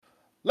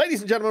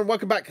Ladies and gentlemen,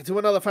 welcome back to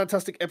another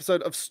fantastic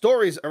episode of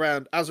Stories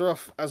Around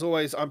Azeroth. As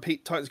always, I'm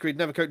Pete, Titans Greed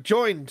Nevercoat,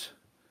 joined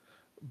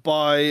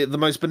by the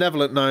most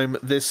benevolent gnome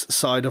this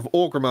side of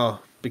Orgrimmar,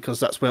 because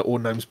that's where all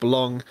gnomes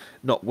belong,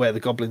 not where the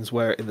goblins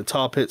were in the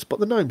tar pits,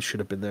 but the gnomes should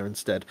have been there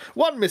instead.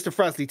 One, Mr.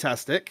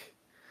 Frasley-tastic.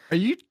 Are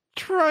you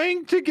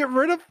trying to get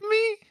rid of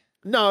me?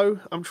 No,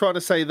 I'm trying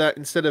to say that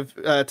instead of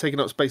taking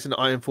up space in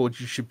Ironforge,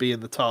 you should be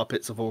in the tar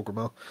pits of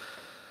Orgrimmar.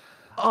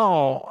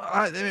 Oh,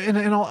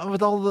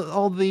 with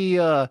all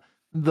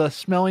the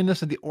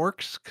smelliness of the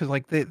orcs, because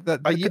like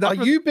Are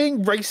you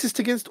being racist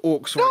against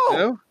orcs right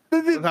now?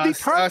 The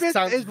tar pit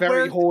sounds is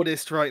very where,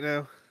 hordist right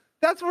now.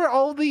 that's where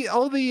all the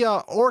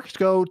orcs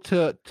go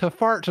to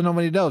fart, so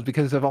nobody knows,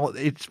 because of all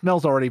it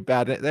smells already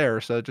bad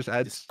there. So it just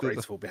adds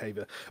disgraceful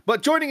behavior.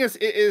 But joining us,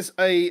 it is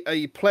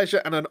a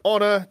pleasure and an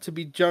honor to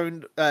be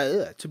joined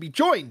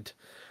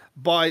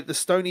by the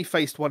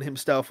stony-faced one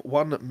himself,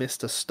 one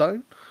Mr.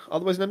 Stone,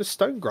 otherwise known as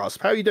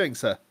Stonegrasp. How are you doing,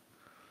 sir?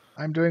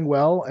 I'm doing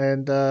well,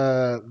 and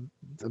I'm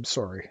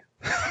sorry.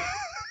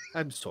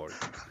 I'm sorry.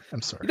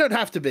 I'm sorry. You don't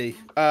have to be.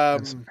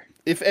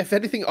 If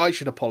anything, I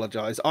should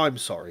apologize. I'm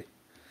sorry.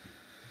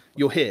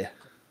 You're here.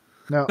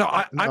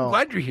 I'm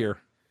glad you're here.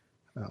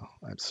 No,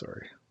 I'm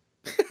sorry.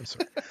 I'm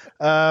sorry.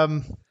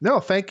 No,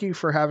 thank you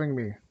for having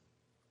me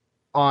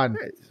on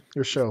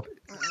your show.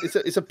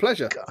 It's a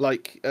pleasure. God.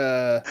 Like,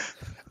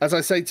 as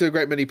I say to a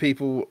great many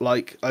people,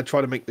 like, I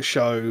try to make the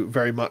show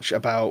very much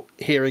about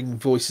hearing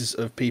voices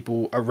of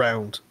people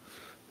around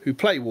who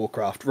play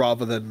Warcraft,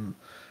 rather than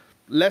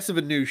less of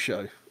a news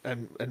show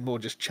and more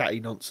just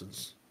chatty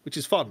nonsense, which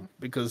is fun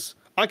because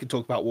I can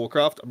talk about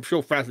Warcraft. I'm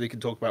sure Frasley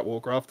can talk about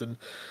Warcraft, and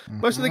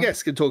most of the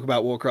guests can talk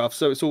about Warcraft.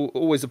 So it's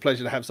always a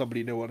pleasure to have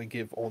somebody new on and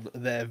give on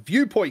their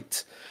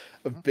viewpoint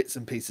of bits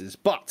and pieces.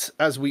 But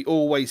as we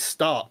always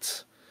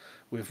start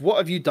with, what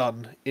have you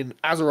done in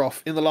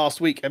Azeroth in the last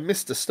week? And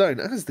Mr.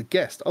 Stone, as the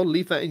guest, I'll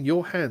leave that in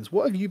your hands.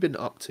 What have you been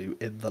up to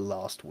in the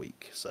last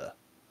week, sir?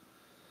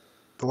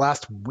 The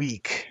last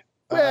week?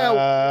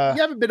 Well,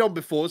 you haven't been on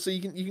before, so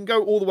you can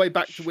go all the way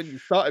back to when you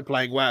started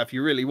playing WoW if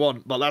you really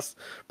want, but that's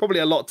probably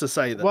a lot to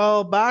say there.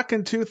 Well, back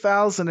in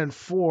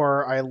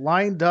 2004, I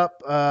lined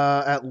up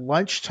at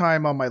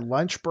lunchtime on my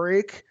lunch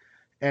break,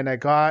 and I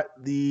got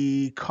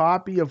the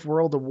copy of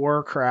World of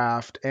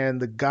Warcraft, and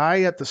the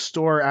guy at the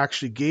store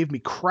actually gave me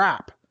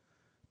crap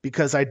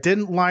because I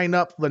didn't line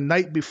up the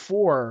night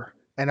before,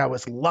 and I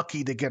was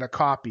lucky to get a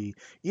copy,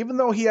 even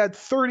though he had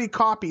 30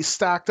 copies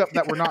stacked up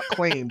that were not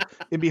claimed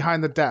in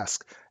behind the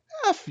desk.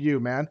 F you,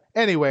 man.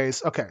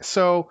 Anyways, okay,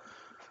 so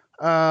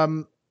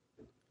doing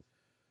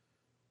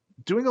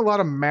a lot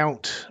of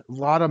mount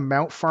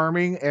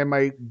farming, and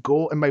my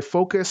goal and my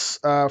focus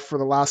for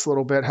the last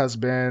little bit has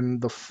been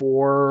the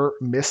 4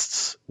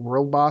 Mists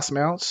World Boss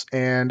mounts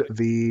and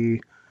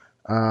the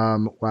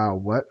wow,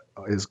 what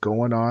is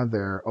going on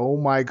there? Oh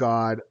my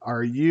god,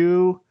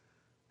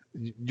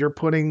 you're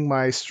putting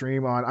my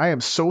stream on. I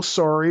am so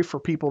sorry for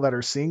people that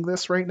are seeing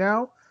this right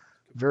now.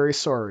 Very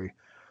sorry.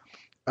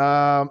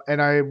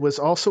 And I was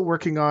also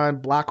working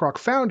on Blackrock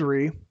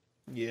Foundry.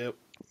 Yep.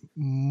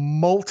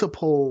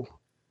 Multiple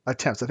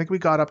attempts. I think we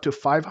got up to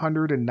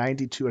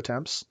 592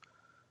 attempps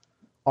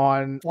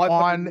on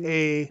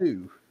a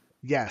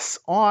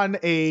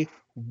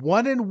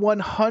 1 in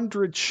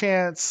 100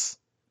 chance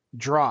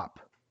drop.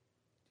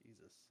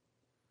 Jesus.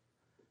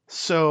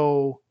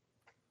 So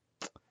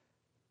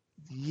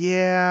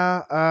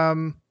yeah,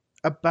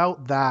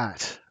 about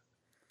that.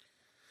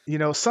 You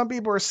know, some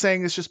people are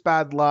saying it's just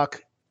bad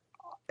luck.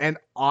 And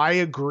I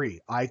agree.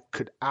 I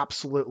could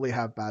absolutely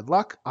have bad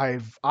luck. I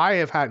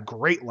have had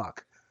great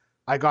luck.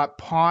 I got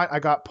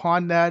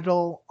Pond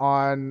Nettle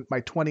on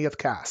my 20th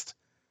cast.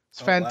 It's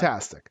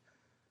fantastic. Wow.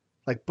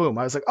 Like, boom.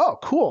 I was like, oh,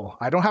 cool.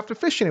 I don't have to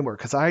fish anymore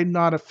because I'm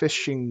not a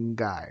fishing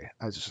guy.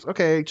 I was just,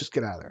 okay, just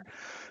get out of there.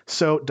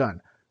 So,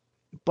 done.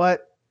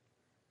 But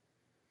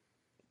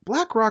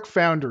Blackrock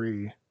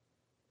Foundry,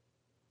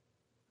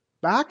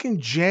 back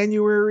in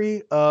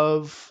January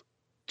of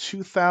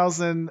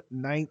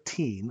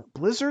 2019,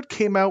 Blizzard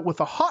came out with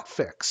a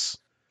hotfix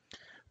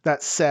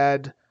that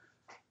said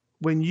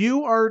when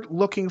you are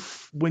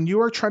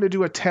trying to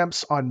do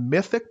attempts on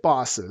mythic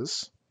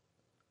bosses,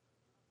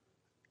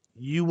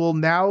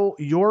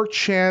 your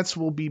chance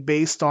will be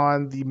based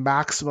on the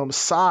maximum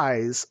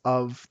size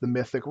of the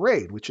mythic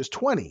raid, which is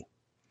 20.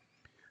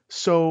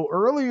 So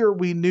earlier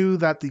we knew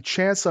that the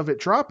chance of it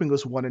dropping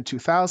was 1 in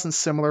 2,000,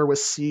 similar with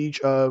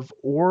Siege of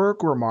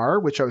Orgrimmar,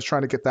 which I was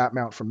trying to get that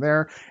mount from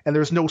there, and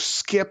there's no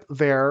skip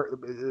there.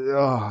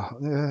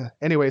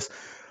 Anyways,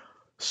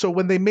 so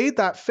when they made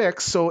that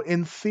fix, so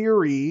in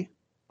theory,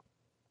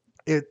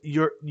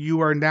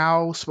 you are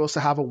now supposed to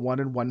have a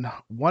 1 in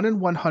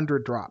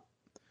 100 drop.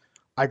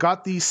 I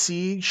got the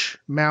Siege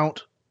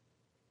mount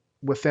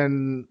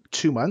within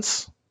 2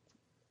 months.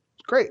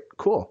 Great,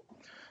 cool.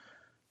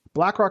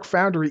 Blackrock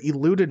Foundry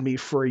eluded me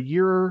for a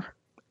year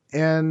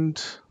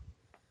and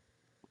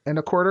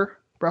a quarter,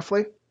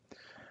 roughly,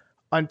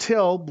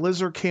 until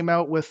Blizzard came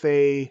out with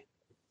a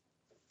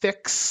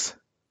fix.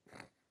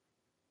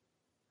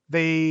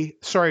 Sorry.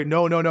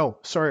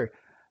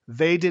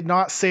 They did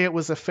not say it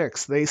was a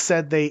fix. They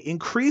said they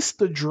increased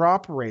the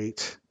drop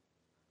rate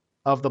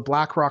of the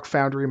Blackrock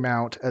Foundry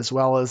mount, as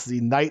well as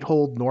the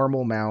Nighthold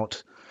normal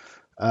mount,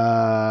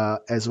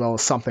 as well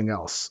as something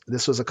else.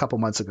 This was a couple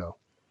months ago.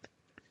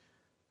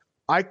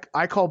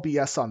 I call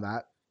BS on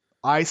that.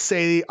 I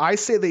say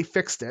they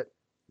fixed it,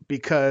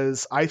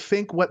 because I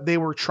think what they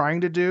were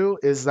trying to do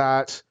is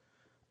that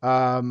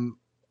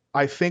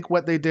I think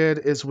what they did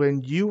is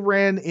when you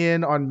ran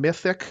in on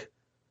Mythic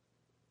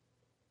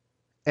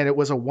and it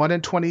was a 1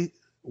 in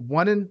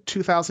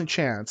 2,000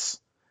 chance,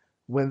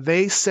 when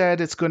they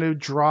said it's going to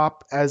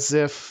drop as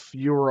if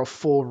you were a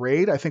full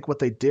raid, I think what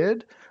they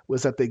did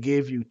was that they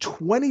gave you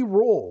 20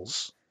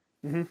 rolls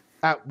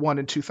at 1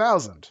 in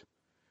 2,000,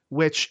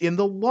 which in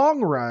the long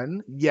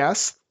run,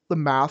 yes, the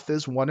math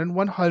is 1 in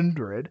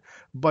 100,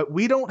 but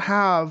we don't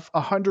have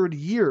 100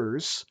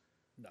 years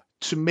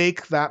to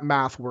make that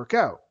math work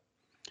out.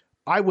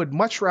 I would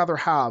much rather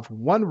have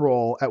one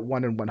roll at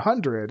 1 in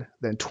 100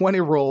 than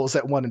 20 rolls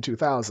at 1 in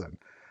 2,000.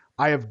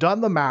 I have done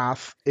the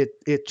math.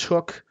 It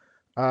took,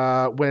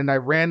 when I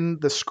ran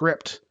the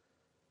script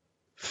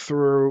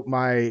through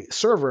my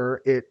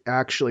server, it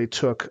actually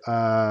took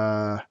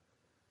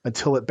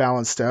until it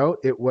balanced out.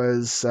 It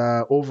was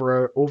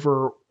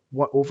over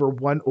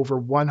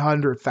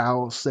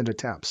 100,000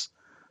 attempts.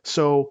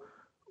 So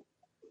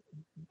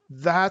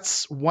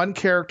that's one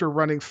character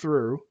running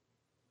through,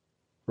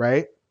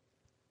 right?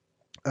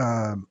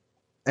 And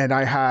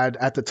I had,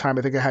 at the time,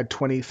 I think I had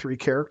 23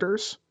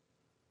 characters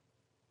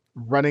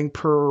running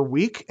per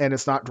week, and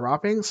it's not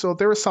dropping. So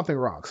there was something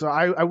wrong. So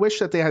I wish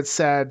that they had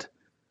said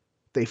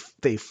they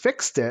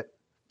fixed it,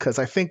 because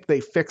I think they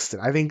fixed it.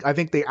 I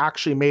think they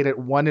actually made it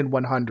 1 in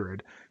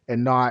 100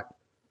 and not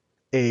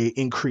a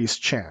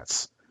increased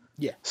chance.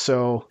 Yeah.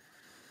 So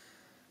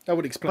that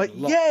would explain but a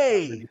lot.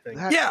 Yay!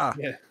 Yeah.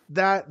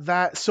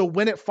 So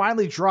when it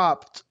finally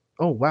dropped,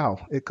 oh wow,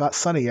 it got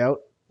sunny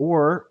out,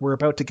 or we're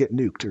about to get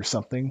nuked or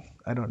something.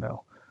 I don't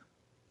know.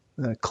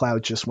 The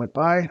cloud just went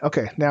by.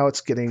 Okay, now it's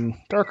getting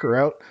darker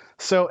out.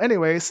 So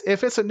anyways,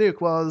 if it's a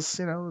nuke, well, it's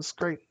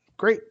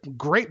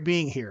great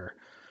being here.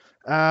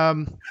 I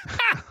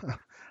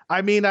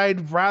mean,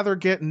 I'd rather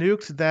get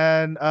nuked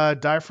than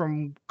die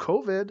from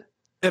COVID.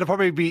 It'll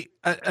probably be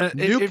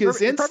nuke is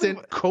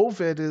instant.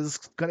 COVID is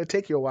gonna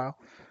take you a while.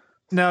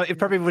 No, it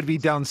probably would be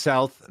down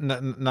south,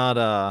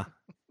 not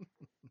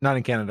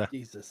in Canada.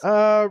 Jesus.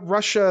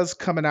 Russia's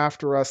coming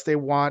after us. They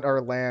want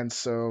our land,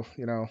 so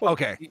Well,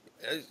 okay.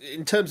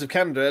 In terms of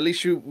Canada, at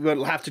least you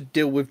will have to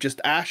deal with just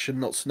ash and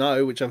not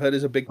snow, which I've heard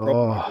is a big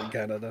problem in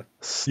Canada.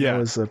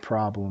 Snow is a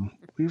problem.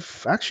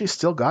 We've actually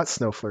still got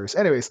snow flares.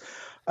 Anyways,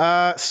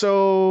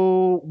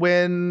 so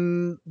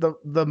when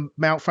the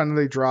mount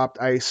finally dropped,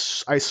 I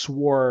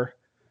swore,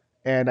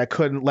 and I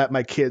couldn't let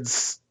my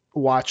kids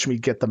watch me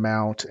get the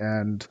mount,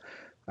 and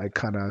I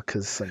kind of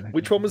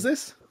Which one was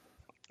this?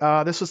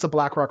 This was the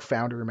Blackrock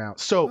Foundry mount.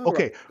 So,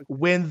 okay,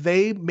 when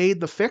they made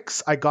the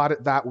fix, I got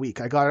it that week.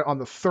 I got it on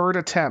the 3rd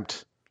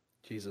attempt.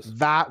 Jesus.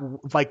 That,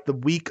 like, the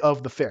week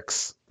of the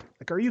fix.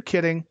 Like, are you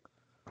kidding?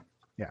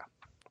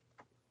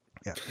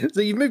 Yeah. So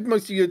you moved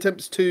most of your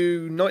attempts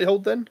to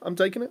Nighthold then? I'm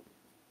taking it?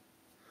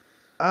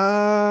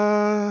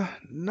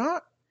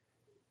 Not.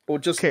 Or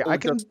just... Okay,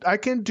 I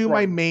can do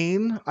my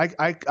main.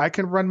 I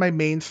can run my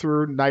main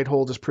through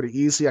Nighthold is pretty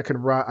easy.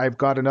 I've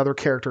got another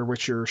character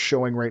which you're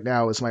showing right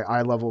now is my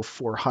eye level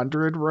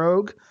 400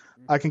 rogue.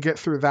 I can get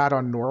through that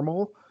on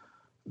normal.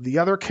 The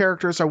other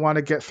characters I want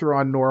to get through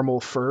on normal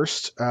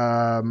first.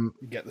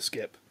 Get the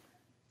skip.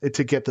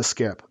 To get the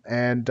skip.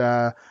 And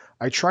I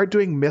tried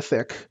doing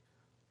mythic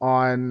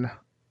on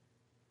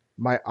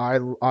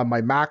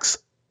my max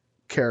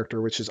character,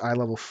 which is eye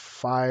level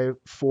 4.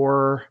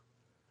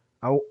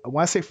 I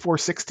want to say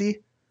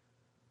 460.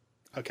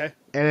 Okay.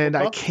 And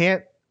I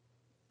can't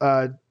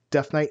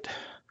Death Knight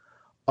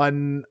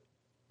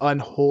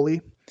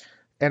unholy,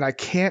 and I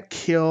can't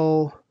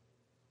kill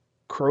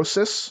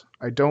Croesus.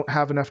 I don't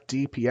have enough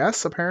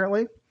DPS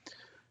apparently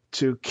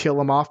to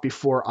kill him off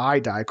before I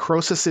die.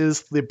 Croesus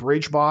is the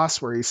bridge boss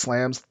where he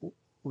slams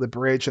the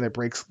bridge and it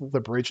breaks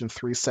the bridge in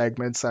 3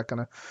 segments.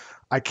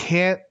 I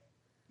can't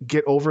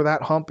get over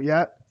that hump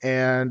yet,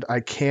 and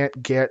I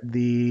can't get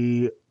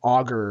the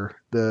augur,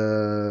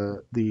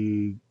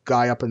 the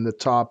guy up in the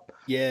top.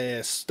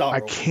 Yeah, Star.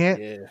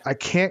 I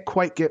can't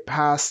quite get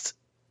past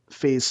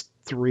phase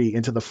 3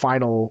 into the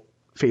final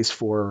phase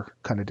 4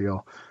 kind of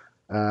deal.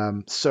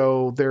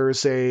 So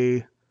there's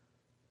a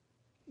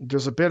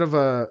bit of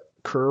a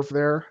curve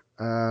there.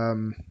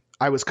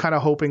 I was kind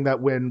of hoping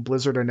that when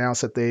Blizzard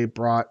announced that they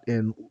brought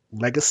in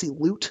legacy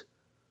loot,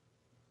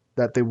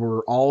 that they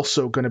were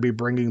also going to be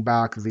bringing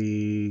back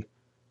the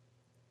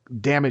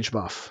damage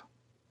buff,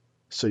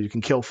 so you can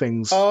kill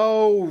things.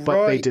 Oh, but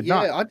right. They did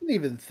not. I didn't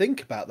even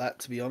think about that,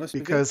 to be honest.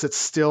 Because it's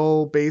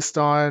still based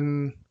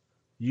on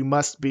you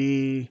must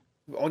be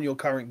on your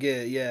current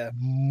gear, yeah,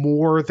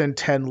 more than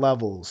 10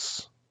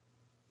 levels,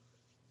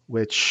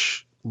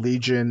 which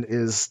Legion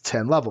is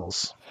 10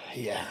 levels.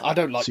 Yeah, I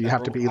don't like. So you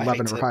have to be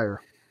 11 or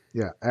higher.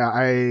 Yeah,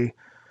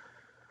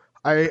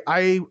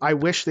 I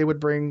wish they would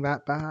bring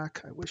that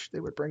back. I wish they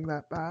would bring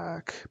that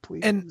back,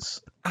 please. And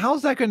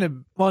how's that going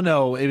to? Well,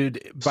 no, it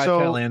would by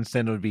Shadowlands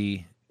then it would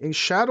be in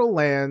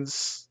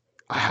Shadowlands.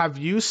 Have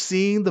you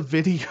seen the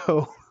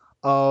video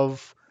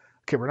of?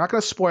 Okay, we're not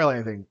going to spoil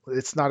anything.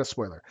 It's not a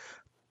spoiler.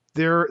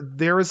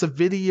 There is a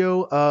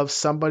video of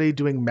somebody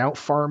doing mount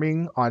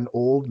farming on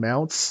old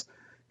mounts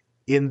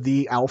in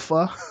the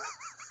alpha.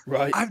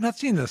 Right. I've not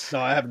seen this. No,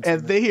 I haven't.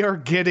 And they are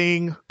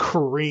getting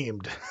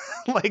creamed.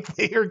 Like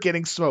they are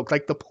getting smoked.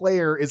 Like the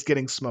player is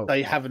getting smoked.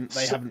 They haven't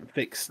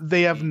fixed.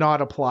 They have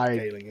not applied.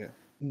 Scaling it.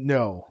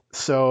 No.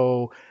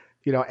 So,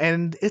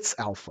 and it's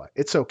alpha.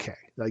 It's okay.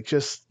 Like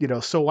just,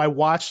 so I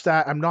watched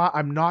that. I'm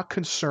not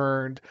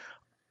concerned.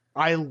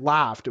 I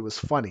laughed. It was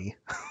funny.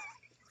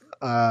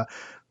 The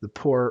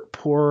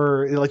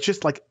poor, like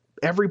just like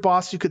every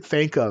boss you could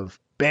think of,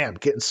 bam,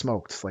 getting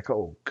smoked. It's like,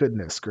 oh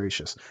goodness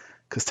gracious.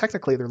 Because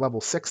technically they're level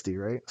 60,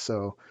 right?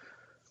 So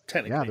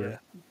technically,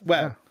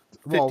 yeah.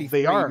 Well,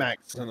 they are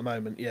max at the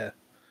moment, yeah.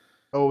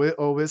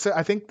 Oh, is it?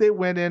 I think they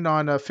went in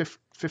on a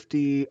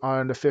 50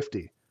 on a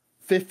 50.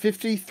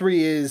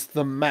 53 is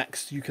the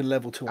max you can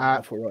level to on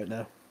Alpha right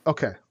now.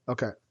 Okay.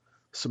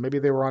 So maybe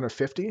they were on a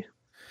 50.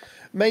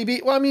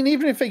 Maybe. Well, I mean,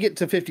 even if they get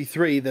to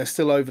 53, they're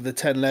still over the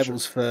 10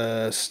 levels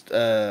for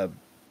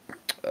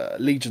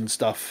Legion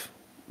stuff.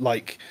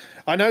 Like,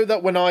 I know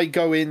that when I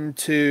go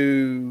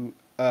into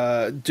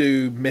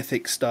do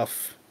Mythic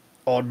stuff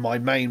on my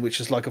main, which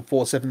is like a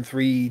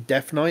 473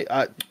 Death Knight,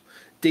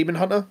 Demon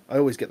Hunter. I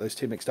always get those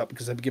two mixed up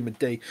because they begin with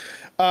D.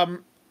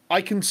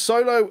 I can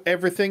solo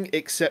everything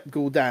except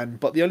Gul'dan,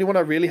 but the only one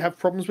I really have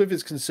problems with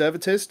is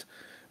Conservatist,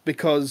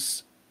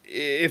 because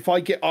if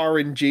I get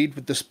RNG'd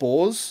with the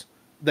spores,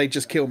 they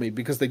just kill me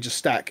because they just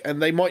stack,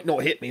 and they might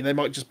not hit me, they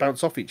might just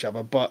bounce off each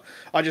other, but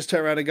I just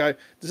turn around and go,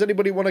 does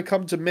anybody want to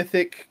come to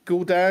Mythic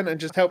Gul'dan and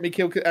just help me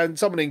kill, and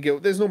someone in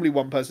guild, there's normally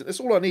one person, that's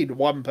all I need,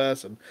 one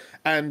person,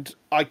 and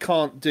I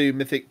can't do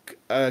Mythic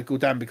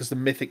Gul'dan because the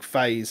Mythic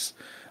phase,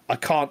 I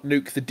can't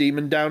nuke the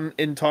demon down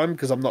in time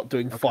because I'm not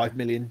doing 5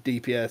 million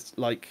DPS,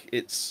 like,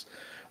 it's,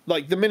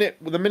 like, the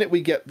minute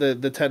we get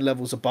the 10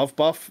 levels above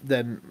buff,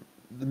 then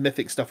the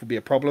Mythic stuff will be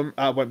a problem,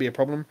 won't be a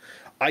problem.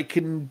 I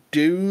can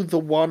do the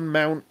one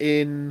mount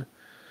in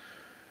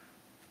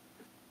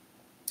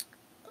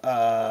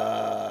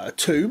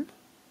Tomb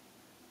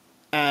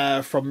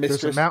from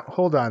Mistress.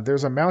 Hold on,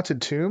 there's a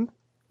mounted Tomb?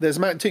 There's a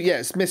mounted Tomb,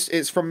 yeah,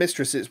 it's from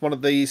Mistress. It's one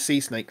of the sea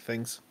snake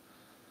things.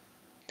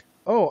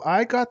 Oh,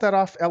 I got that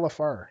off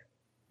LFR.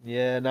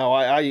 Yeah, no,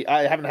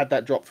 I haven't had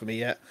that drop for me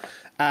yet.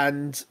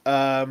 And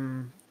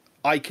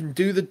I can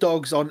do the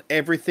dogs on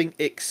everything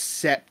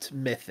except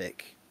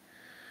Mythic,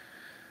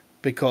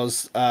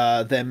 because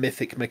their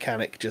Mythic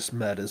mechanic just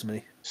murders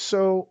me.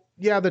 So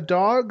yeah, the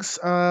dogs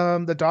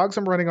I'm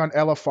running on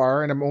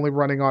LFR, and I'm only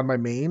running on my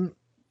main,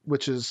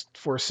 which is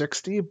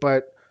 460,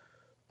 but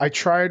I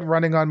tried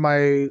running on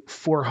my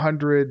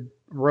 400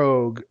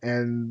 rogue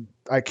and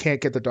I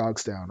can't get the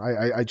dogs down.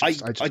 I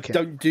just can't.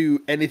 Don't do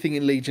anything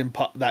in Legion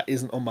that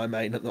isn't on my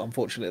main,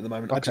 unfortunately, at the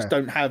moment. Okay. I just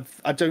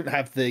don't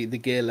have the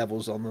gear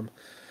levels on them.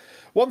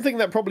 One thing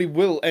that probably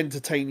will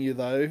entertain you,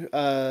 though,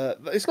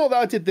 it's not that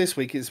I did this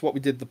week, it's what we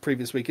did the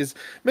previous week, is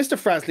Mr.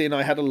 Frasley and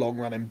I had a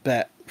long-running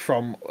bet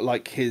from,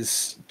 like,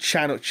 his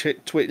channel,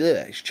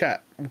 his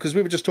chat, because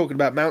we were just talking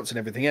about mounts and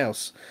everything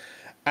else.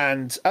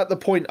 And at the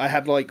point, I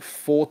had, like,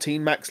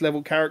 14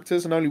 max-level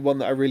characters, and only one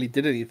that I really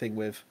did anything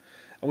with.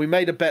 And we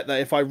made a bet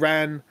that if I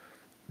ran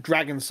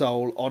Dragon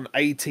Soul on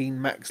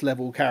 18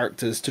 max-level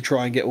characters to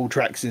try and get all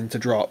tracks in to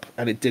drop,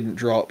 and it didn't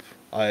drop,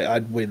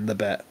 I'd win the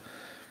bet.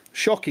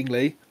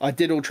 Shockingly, I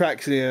did all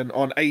Traxian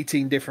on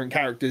 18 different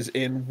characters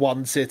in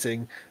one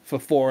sitting for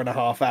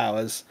 4.5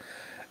 hours,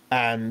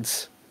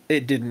 and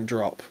it didn't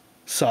drop.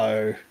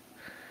 So,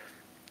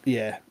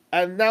 yeah.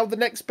 And now the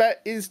next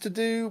bet is to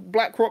do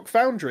Blackrock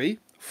Foundry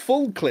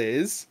full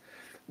clears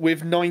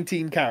with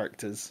 19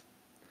 characters.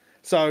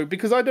 So,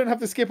 because I don't have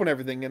the skip on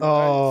everything, and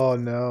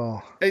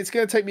no, it's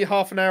going to take me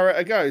half an hour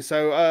to go.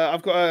 So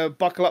I've got to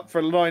buckle up for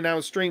a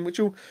 9-hour stream, which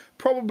will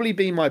probably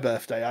be my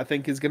birthday. I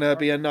think is going to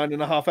be a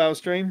 9.5-hour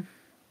stream.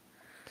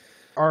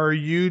 Are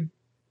you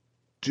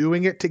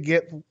doing it to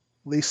get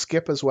the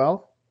skip as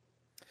well?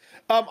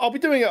 I'll be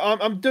doing it.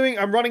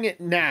 I'm running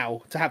it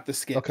now to have the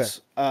skips.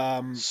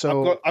 Okay.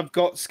 So I've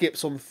got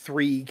skips on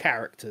 3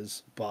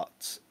 characters,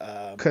 but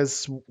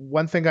because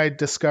one thing I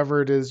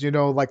discovered is,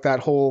 like that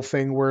whole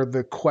thing where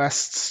the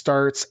quest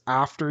starts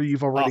after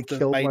you've already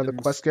killed one of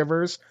the quest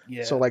givers.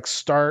 Yeah. So like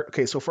so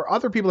for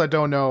other people that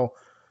don't know,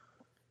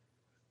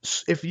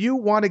 if you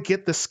want to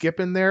get the skip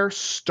in there,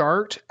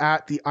 start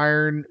at the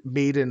Iron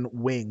Maiden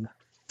wing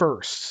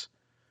first,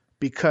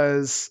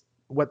 because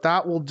what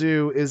that will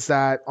do is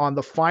that on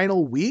the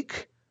final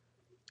week,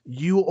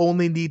 you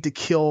only need to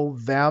kill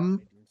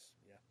them,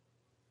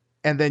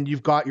 and then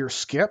you've got your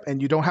skip,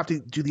 and you don't have to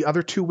do the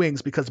other 2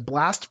 wings, because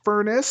Blast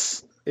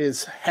Furnace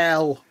is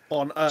hell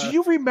on earth. Do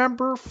you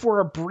remember for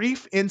a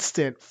brief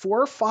instant,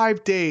 4 or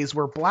 5 days,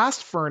 where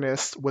Blast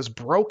Furnace was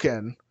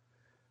broken,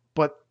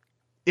 but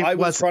I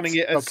was wasn't. running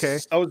it as Okay.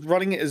 I was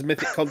running it as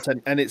mythic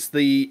content, and it's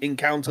the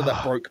encounter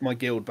that broke my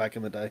guild back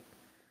in the day.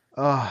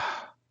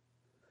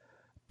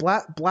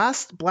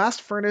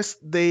 Blast Furnace,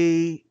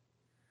 the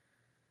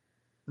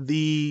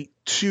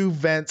two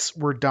vents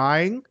were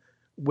dying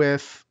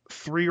with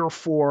 3 or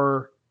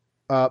 4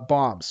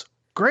 bombs.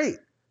 Great.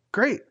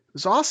 It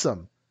was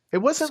awesome. It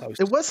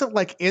wasn't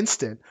like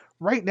instant.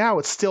 Right now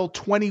it's still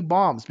 20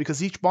 bombs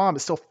because each bomb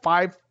is still 5%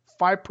 of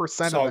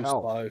the health.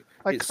 Slow.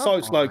 Like, It's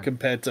so slow on.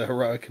 compared to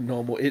heroic and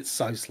normal. It's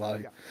so slow.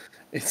 Yeah.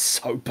 It's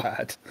so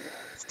bad.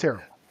 It's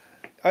terrible.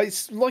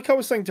 It's like I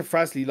was saying to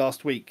Frasley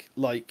last week.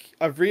 Like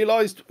I've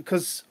realised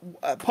because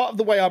part of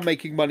the way I'm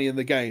making money in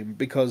the game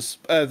because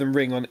Earthen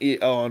Ring on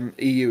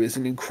EU is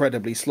an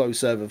incredibly slow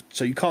server,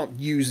 so you can't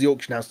use the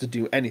auction house to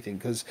do anything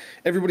because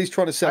everybody's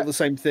trying to sell the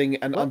same thing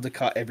and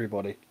undercut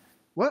everybody.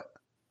 What?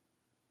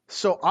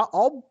 So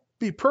I'll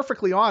be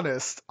perfectly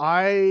honest.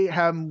 I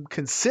am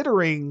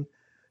considering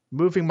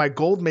moving my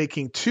gold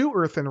making to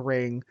Earthen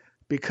Ring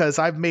because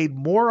I've made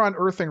more on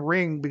Earthen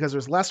Ring because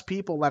there's less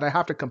people that I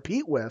have to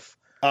compete with.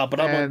 But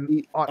I'm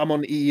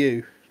on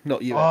EU,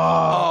 not US.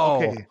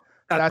 Oh, okay.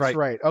 That's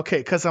right. Okay,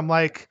 because I'm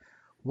like,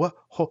 what?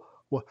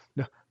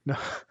 No.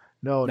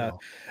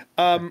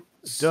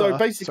 So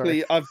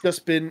basically, I've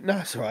just been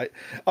it's all right.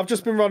 I've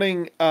just been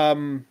running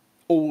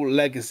all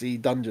legacy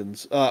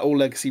dungeons, all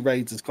legacy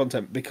raids as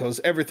content because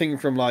everything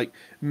from like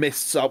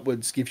mists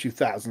upwards gives you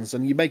thousands,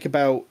 and you make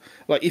about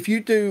like if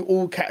you do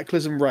all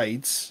cataclysm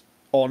raids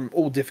on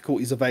all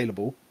difficulties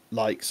available,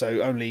 like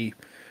so only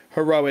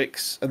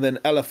heroics and then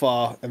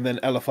LFR and then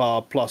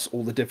LFR plus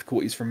all the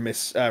difficulties from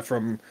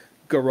from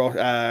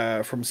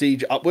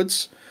siege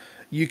upwards,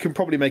 you can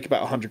probably make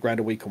about 100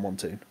 grand a week on one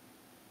toon,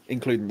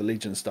 including the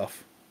Legion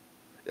stuff.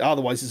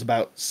 Otherwise it's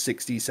about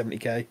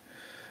 60-70k,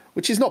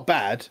 which is not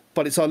bad,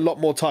 but it's a lot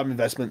more time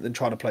investment than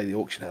trying to play the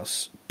auction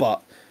house.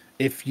 But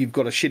if you've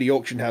got a shitty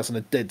auction house and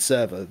a dead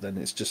server, then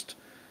it's just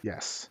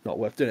not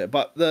worth doing it.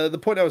 But the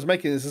point I was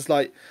making is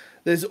like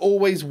there's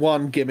always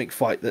one gimmick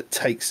fight that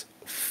takes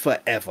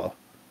forever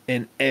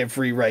in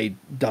every raid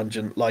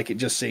dungeon. Like it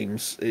just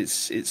seems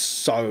it's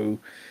so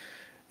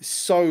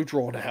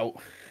drawn out,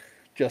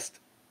 just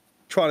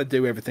trying to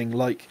do everything.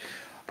 Like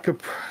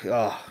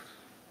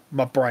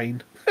my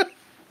brain.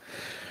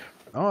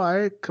 Oh,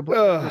 I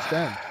completely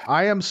understand.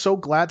 I am so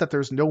glad that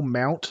there's no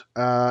mount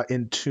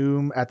in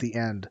Tomb at the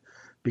end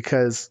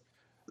because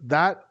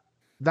that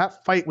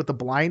fight with the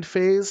blind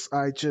phase,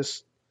 I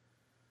just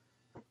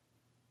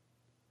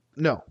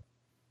no.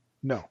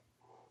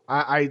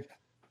 I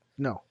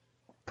no.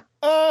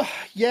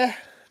 Yeah,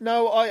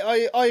 no,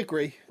 I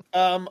agree.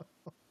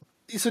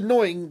 It's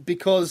annoying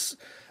because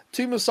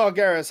Tomb of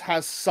Sargeras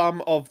has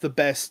some of the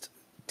best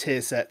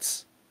tier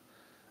sets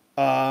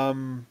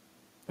for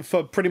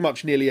pretty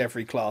much nearly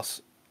every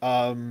class.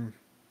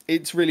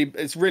 It's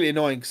really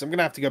annoying because I'm going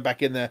to have to go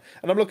back in there,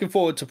 and I'm looking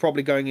forward to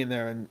probably going in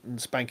there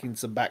and spanking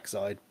some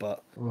backside,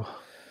 but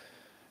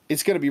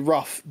it's going to be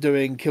rough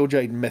doing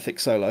Kil'jaeden Mythic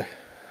solo.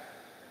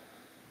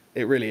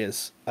 It really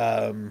is.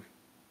 Oh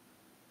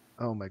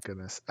my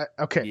goodness.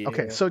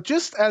 Okay. So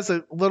just as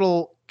a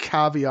little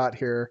caveat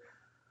here,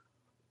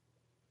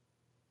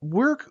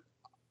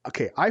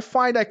 I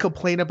find I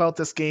complain about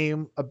this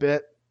game a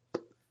bit,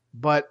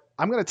 but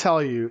I'm going to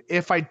tell you,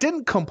 if I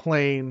didn't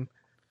complain,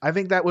 I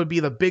think that would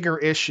be the bigger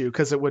issue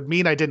because it would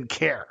mean I didn't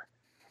care.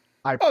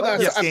 I play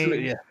this game.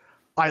 Yeah.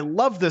 I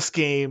love this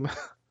game.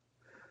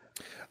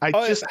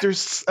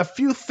 There's a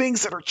few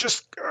things that are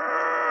just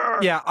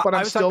but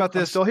I'm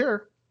still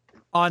here.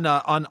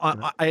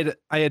 I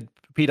had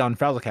Pete on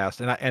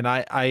Frazzlecast, and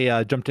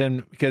I jumped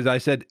in because I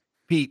said,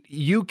 Pete,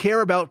 you care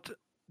about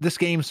this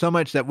game so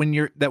much that when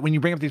you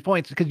bring up these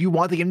points because you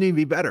want the game to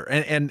be better,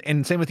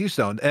 and same with you,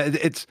 Stone.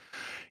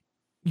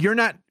 You're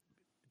not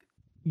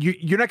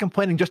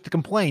complaining just to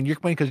complain. You're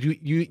complaining because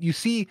you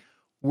see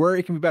where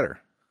it can be better.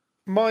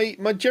 My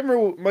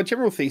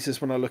general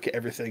thesis when I look at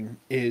everything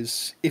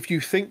is if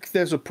you think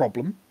there's a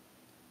problem,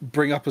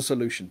 bring up a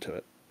solution to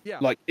it. Yeah.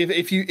 Like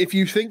if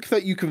you think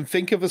that you can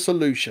think of a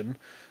solution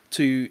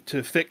to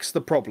fix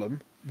the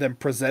problem, then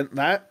present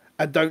that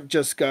and don't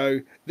just go,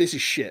 this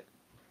is shit.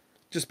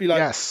 Just be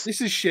like, This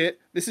is shit.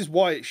 This is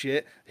why it's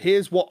shit.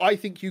 Here's what I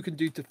think you can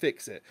do to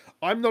fix it.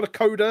 I'm not a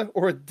coder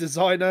or a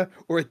designer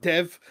or a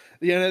dev.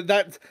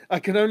 That I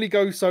can only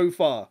go so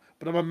far,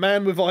 but I'm a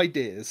man with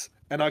ideas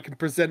and I can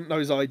present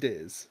those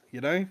ideas,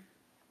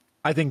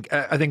 I think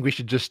we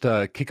should just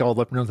kick all the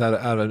Leprechauns out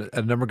of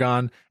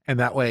Gnomeregan, and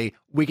that way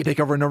we can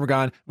take over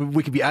Gnomeregan.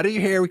 We could be out of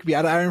your hair. We could be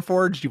out of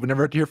Ironforge. You would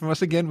never have to hear from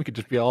us again. We could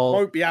just be all.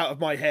 Won't be out of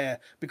my hair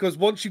because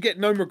once you get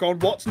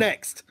Gnomeregan, what's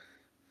next?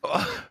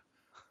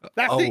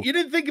 That's it. You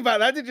didn't think about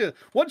that, did you?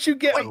 Once you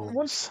get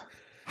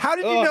how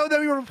did you know that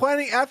we were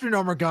planning after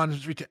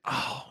Gnomeregan?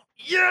 Oh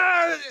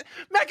yeah,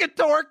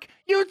 Mechatork,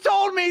 you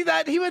told me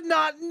that he would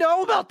not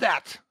know about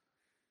that.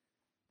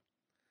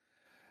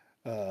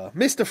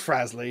 Mr.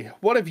 Frasley,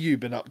 what have you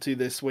been up to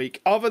this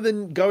week, other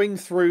than going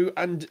through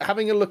and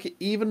having a look at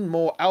even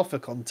more alpha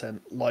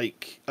content?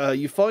 Like,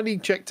 you finally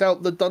checked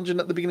out the dungeon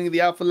at the beginning of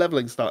the alpha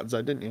leveling starting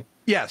zone, didn't you?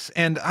 Yes,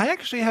 and I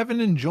actually have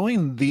been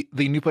enjoying the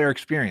new player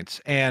experience,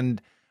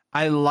 and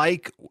I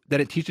like that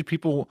it teaches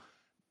people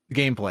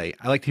gameplay.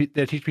 I like that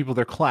it teaches people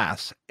their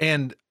class,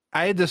 and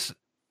I had this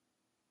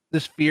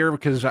fear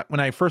because when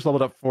I first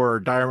leveled up for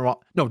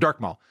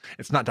Dark Maul.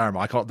 It's not Dire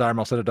Maul. I call it Dire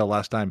Maul Citadel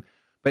last time,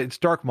 but it's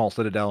Dark Maul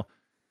Citadel.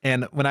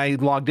 And when I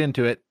logged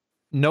into it,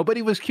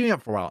 nobody was queuing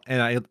up for a while.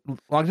 And I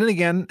logged in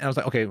again, and I was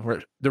like, okay,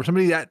 there was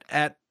somebody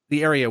at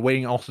the area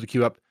waiting also to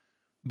queue up.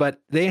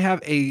 But they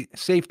have a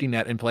safety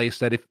net in place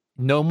that if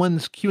no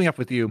one's queuing up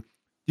with you,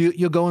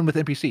 you'll go in with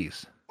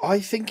NPCs. I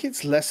think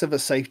it's less of a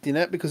safety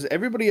net because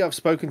everybody I've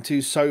spoken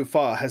to so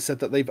far has said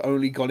that they've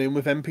only gone in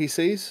with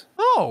NPCs.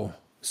 Oh.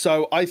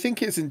 So I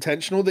think it's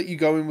intentional that you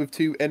go in with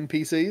 2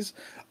 NPCs.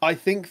 I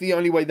think the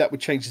only way that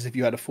would change is if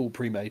you had a full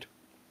pre-made.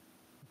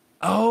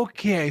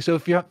 Okay, so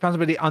if you found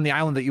somebody on the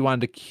island that you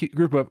wanted to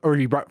group up, or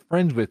you brought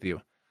friends with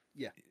you,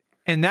 yeah,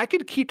 and that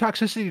could keep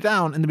toxicity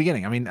down in the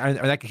beginning. I mean,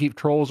 that could keep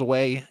trolls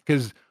away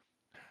because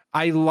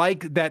I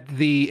like that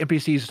the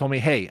NPCs told me,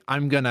 "Hey,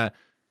 I'm gonna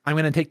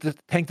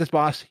tank this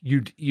boss.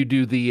 You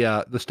do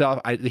the stuff."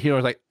 The hero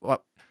was like,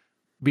 "Well,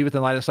 be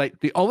within line of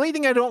sight." The only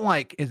thing I don't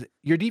like is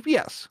your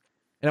DPS.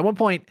 And at one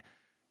point,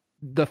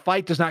 the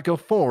fight does not go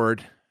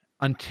forward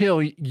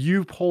until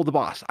you pull the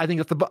boss. I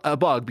think it's a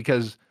bug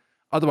because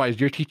otherwise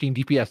you're teaching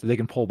DPS that they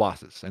can pull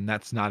bosses, and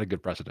that's not a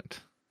good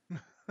precedent.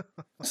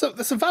 So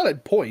that's a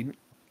valid point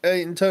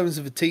in terms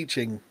of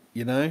teaching,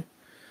 you know?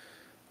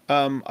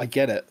 I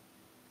get it.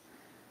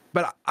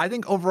 But I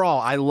think overall,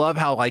 I love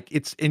how like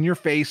it's in your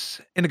face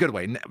in a good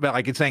way. But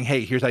like it's saying,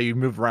 hey, here's how you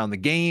move around the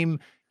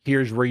game.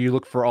 Here's where you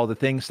look for all the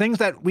things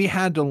that we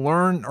had to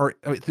learn or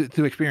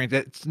to experience.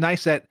 It's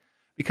nice that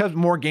because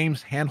more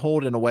games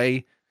handhold in a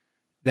way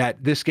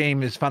that this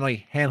game is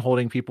finally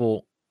handholding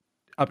people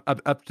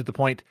up to the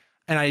point.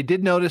 And I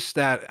did notice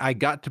that I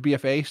got to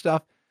BFA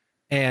stuff,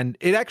 and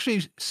it actually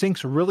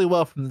syncs really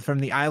well from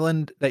the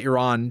island that you're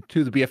on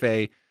to the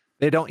BFA.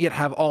 They don't yet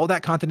have all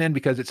that content in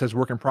because it says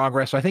work in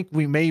progress. So I think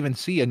we may even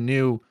see a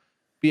new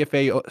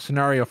BFA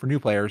scenario for new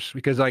players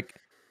because like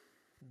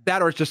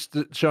that, or it's just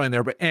showing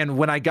there. And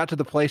when I got to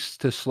the place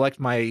to select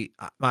my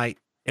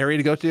area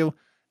to go to,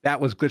 that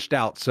was glitched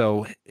out.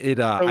 So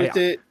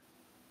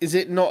is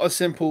it not a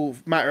simple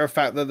matter of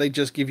fact that they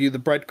just give you the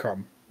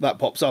breadcrumb that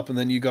pops up and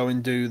then you go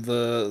and do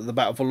the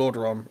Battle for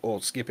Lordaeron,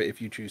 or skip it if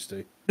you choose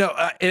to? No,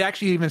 it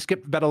actually even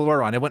skipped Battle of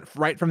Lordaeron. It went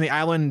right from the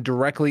island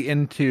directly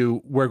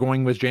into where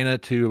going with Jaina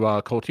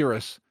to Kul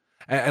Tiras,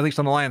 at least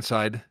on the land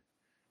side.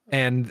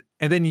 And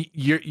then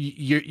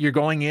you're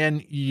going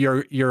in,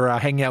 you're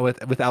hanging out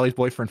with Allie's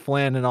boyfriend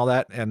Flynn and all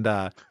that, and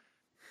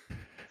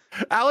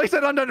Allie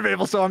said I'm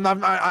unavailable, so I'm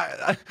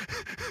not.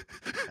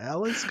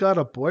 Allie's got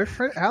a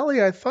boyfriend.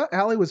 Allie, I thought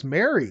Allie was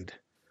married.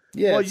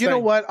 Yeah. Well, you know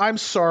what? I'm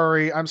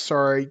sorry.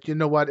 You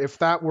know what? If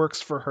that works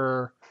for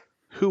her,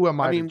 who am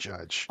I to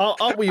judge?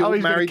 Aren't we all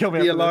married to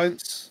the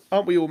Alliance?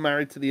 Aren't we all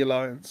married to the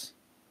Alliance?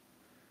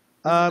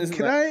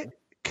 Can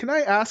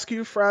I ask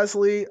you,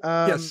 Frasley?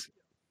 Yes.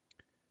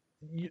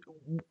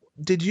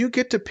 Did you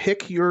get to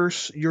pick your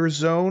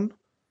zone?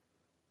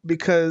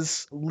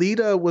 Because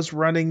Lita was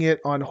running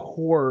it on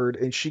Horde,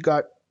 and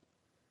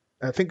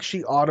I think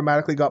she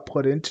automatically got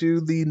put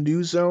into the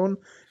new zone,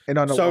 and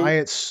on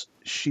Alliance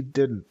she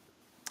didn't.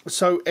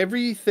 So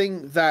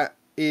everything that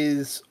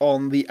is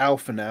on the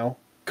Alpha now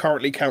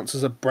currently counts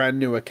as a brand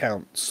new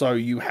account. So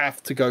you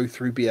have to go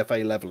through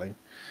BFA leveling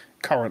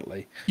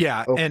currently.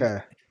 Yeah.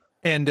 Okay.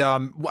 And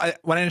what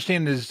I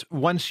understand is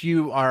once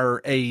you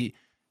are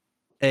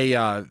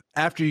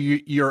after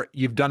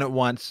you've done it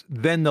once,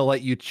 then they'll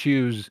let you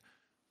choose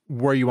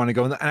where you want to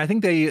go. And I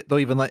think they'll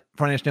even let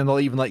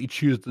you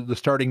choose the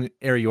starting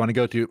area you want to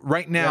go to.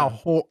 Right now,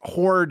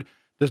 Horde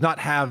does not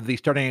have the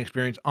starting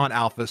experience on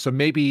Alpha, so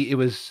maybe it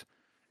was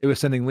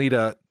sending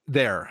Lita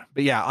there.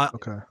 But yeah,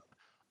 okay.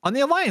 On the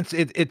Alliance,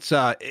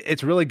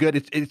 it's really good.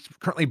 It's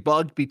currently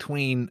bugged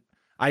between.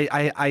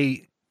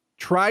 I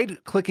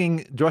tried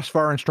clicking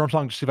Drustvar and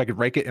Stormsong to see if I could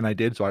break it, and I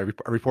did, so I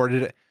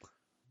reported it.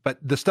 But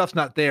the stuff's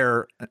not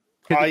there.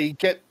 I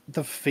get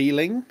the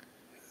feeling,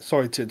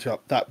 sorry to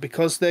interrupt, that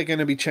because they're going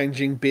to be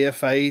changing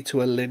BFA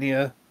to a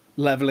linear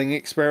leveling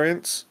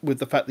experience with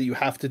the fact that you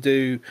have to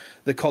do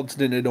the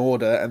continent in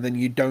order, and then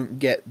you don't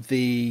get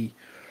the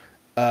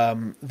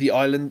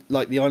island,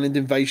 like the island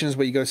invasions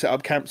where you go set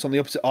up camps on the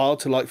opposite isle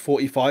to like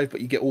 45, but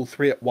you get all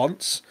 3 at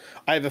once.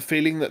 I have a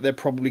feeling that they're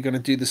probably going to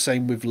do the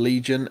same with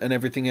Legion and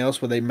everything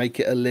else, where they make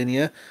it a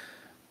linear.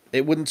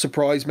 It wouldn't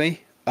surprise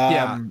me.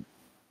 Yeah.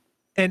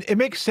 And it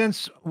makes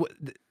sense,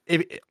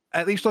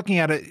 at least looking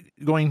at it,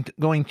 going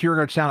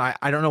Tierguard Sound.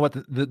 I don't know what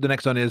the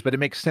next one is, but it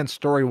makes sense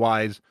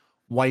story-wise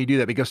why you do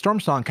that, because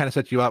Stormsong kind of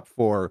sets you up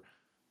for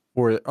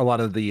a lot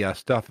of the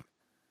stuff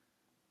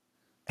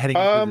heading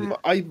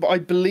I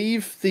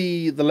believe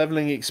the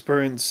leveling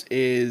experience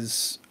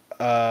is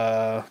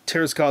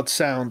Tirasgard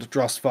Sound,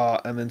 Drustvar,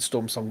 and then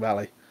Stormsong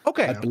Valley.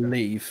 Okay. I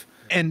believe.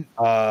 And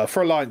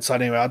For Alliance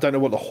side anyway, I don't know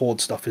what the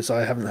Horde stuff is.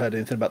 I haven't heard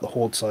anything about the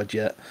Horde side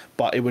yet,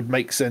 but it would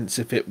make sense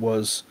if it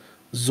was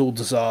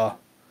Zuldazar.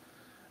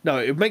 No,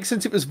 it would make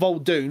sense if it was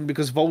Vol'dun,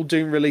 because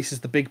Vol'dun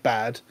releases the big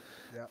bad,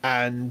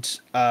 and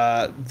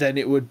then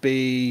it would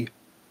be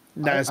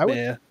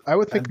Nazmir. I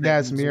would think and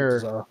then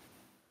Nazmir Zuldazar.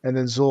 and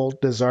then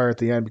Zuldazar at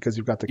the end, because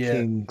you've got the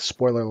king,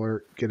 spoiler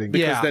alert, getting...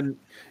 Because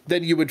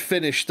then you would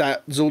finish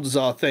that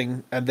Zuldazar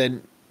thing, and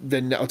then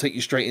that'll take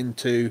you straight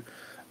into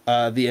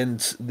the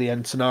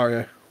end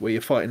scenario where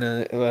you're fighting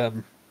a...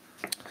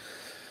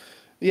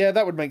 Yeah,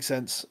 that would make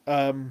sense.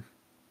 I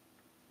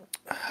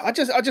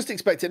just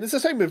expect it. And it's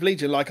the same with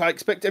Legion. Like, I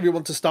expect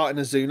everyone to start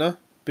in Azuna,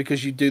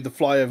 because you do the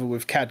flyover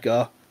with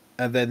Khadgar,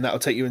 and then that'll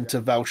take you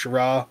into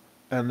Val'sharah,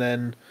 and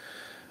then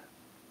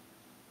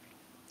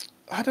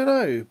I don't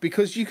know,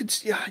 because you could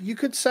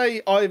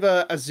say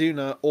either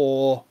Azuna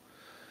or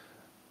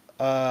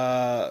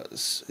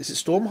is it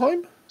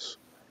Stormheim?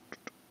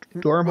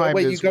 Stormheim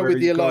where is you go where with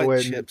the you go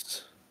Alliance in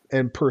ships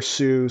and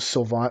pursue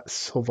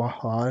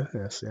Sylvanas.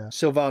 Yes, yeah.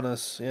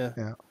 Sylvanas, yeah.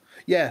 Yeah.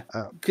 Yeah,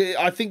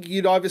 I think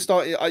you'd either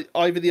start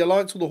either the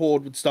Alliance or the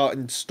Horde would start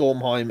in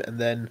Stormheim,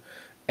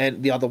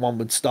 and the other one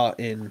would start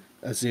in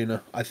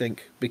Azuna. I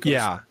think,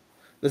 because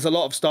there's a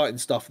lot of starting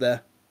stuff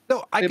there.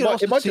 No, it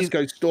might just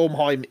go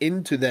Stormheim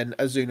into then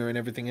Azuna and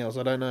everything else.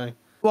 I don't know.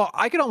 Well,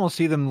 I could almost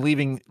see them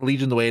leaving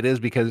Legion the way it is,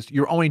 because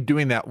you're only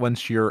doing that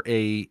once you're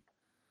a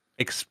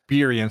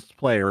experienced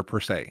player per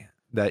se.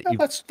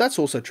 That's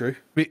also true.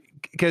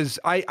 Because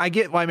I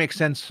get why it makes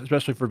sense,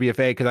 especially for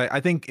BFA, because I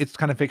think it's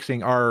kind of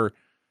fixing the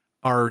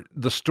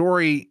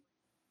story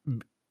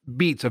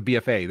beats of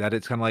BFA, that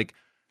it's kind of like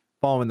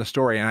following the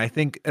story. And I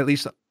think at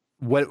least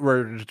what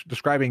we're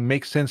describing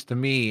makes sense to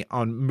me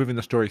on moving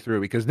the story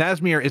through, because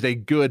Nazmir is a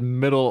good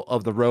middle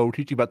of the road,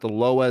 teaching about the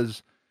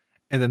Loas,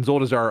 and then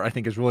Zuldazar I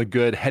think is really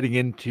good heading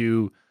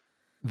into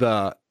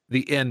the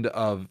end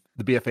of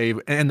the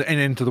BFA and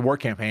into the war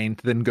campaign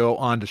to then go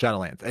on to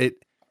Shadowlands.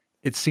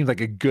 It seems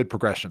like a good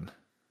progression.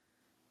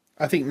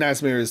 I think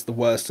Nazmir is the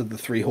worst of the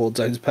 3 Horde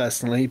zones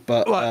personally,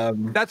 but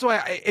that's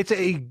why it's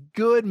a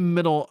good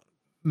middle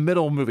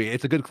movie.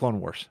 It's a good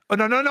Clone Wars. Oh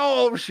no!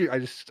 Oh, shoot! I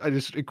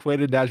just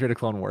equated Nazmir to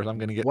Clone Wars. I'm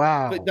gonna get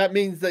But that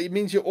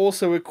means you're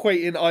also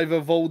equating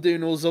either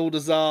Vol'dun or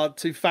Zuldazar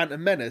to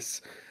Phantom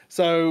Menace.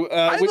 So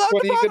I love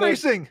the pod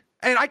racing,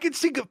 and I can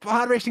see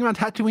pod racing on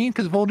Tatooine,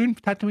 because Vol'dun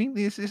Tatooine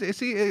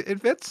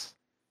it fits.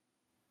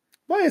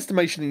 My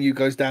estimation in you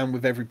goes down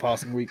with every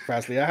passing week,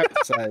 Frasley, I have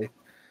to say.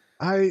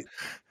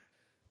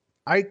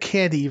 I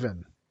can't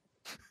even.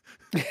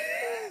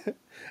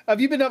 Have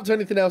you been up to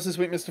anything else this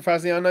week, Mr.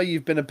 Frasley? I know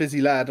you've been a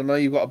busy lad. I know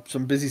you've got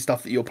some busy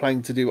stuff that you're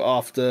planning to do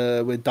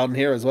after we're done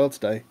here as well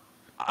today.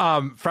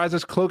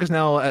 Fraz's cloak is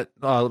now at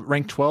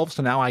rank 12,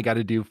 so now I got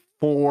to do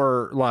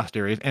 4 lost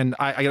areas, and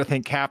I got to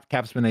thank Cap.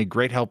 Cap's been a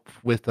great help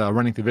with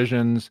running through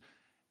visions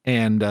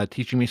and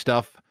teaching me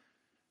stuff.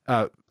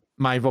 My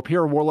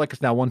Vulpera Warlock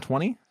is now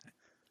 120.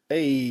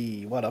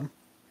 Hey, what up?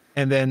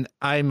 And then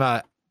I'm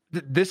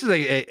this is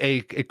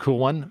a cool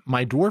one.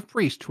 My Dwarf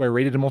Priest, who I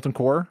rated in Molten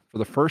Core for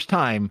the first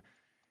time,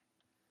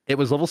 it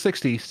was level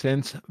 60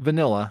 since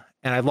vanilla,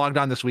 and I logged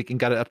on this week and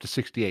got it up to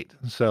 68.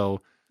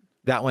 So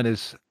that one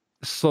is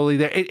slowly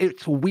there.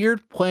 It's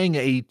weird playing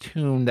a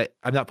tune that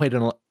I've not played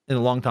in a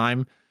long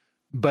time,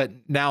 but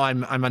now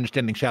I'm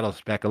understanding Shadow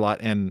Spec a lot,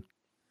 and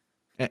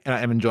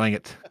I'm enjoying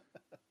it.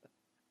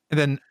 And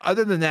then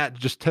other than that,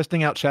 just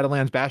testing out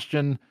Shadowlands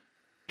Bastion,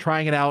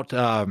 trying it out,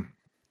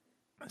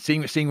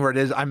 seeing where it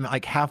is. I'm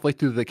like halfway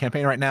through the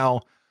campaign right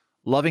now,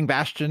 loving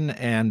Bastion,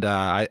 and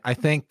I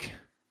think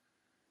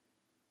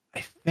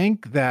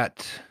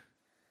that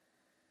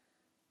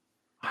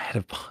I had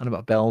a pun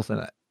about bells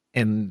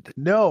and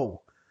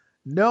no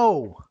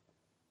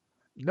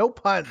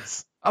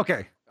puns.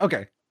 Okay.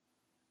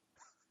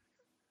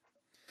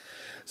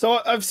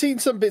 So I've seen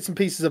some bits and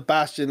pieces of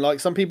Bastion. Like,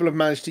 some people have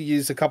managed to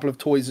use a couple of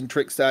toys and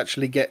tricks to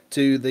actually get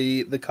to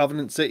the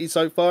Covenant City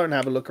so far and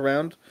have a look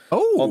around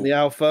on the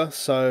alpha.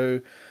 So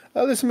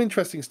there's some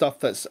interesting stuff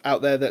that's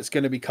out there that's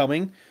going to be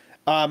coming.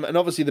 And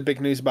obviously the big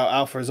news about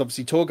alpha is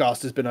obviously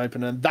Torghast has been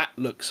open, and that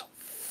looks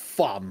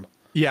fun.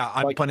 Yeah,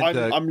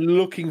 I'm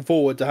looking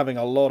forward to having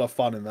a lot of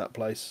fun in that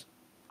place.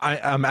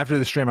 After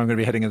the stream, I'm going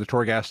to be heading into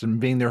Torghast and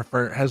being there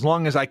for as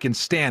long as I can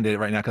stand it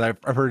right now, because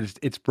I've heard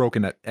it's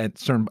broken at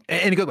certain,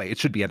 in a good way. It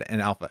should be at an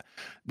alpha.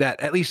 That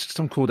at least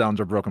some cooldowns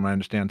are broken, I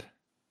understand.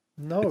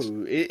 No,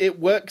 it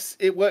works.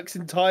 It works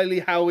entirely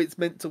how it's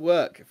meant to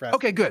work. Frank.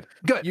 Okay, good.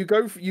 You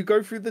go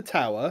through the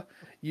tower.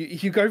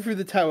 You go through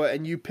the tower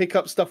and you pick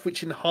up stuff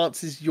which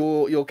enhances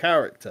your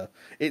character.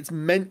 It's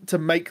meant to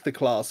make the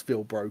class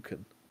feel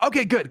broken.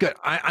 Okay, good.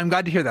 I'm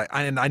glad to hear that.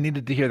 I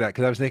needed to hear that,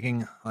 because I was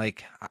thinking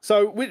like.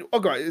 So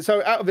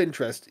out of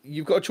interest,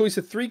 you've got a choice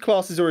of 3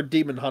 classes or a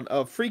demon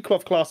hunter, 3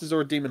 cloth classes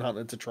or a demon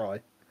hunter to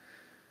try.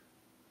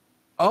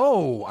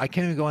 Oh, I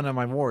can't even go into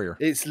my warrior.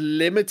 It's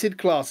limited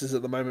classes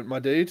at the moment, my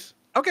dude.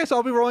 Okay, so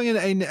I'll be rolling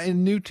in a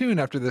new tune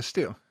after this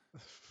too.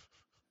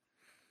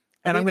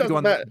 And I'm going to go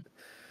on.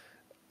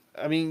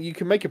 I mean, you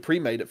can make a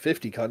pre-made at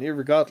 50, can't you?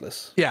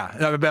 Regardless. Yeah,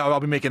 I'll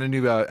be making a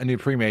new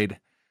pre-made.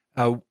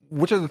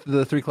 Which are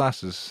the three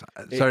classes?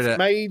 It's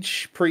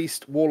mage,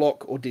 priest,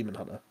 warlock, or demon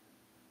hunter.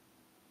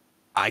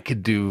 I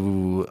could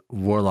do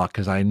warlock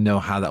because I know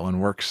how that one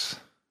works.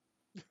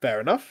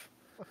 Fair enough.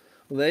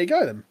 Well, there you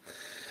go then.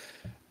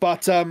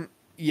 But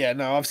yeah,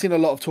 no, I've seen a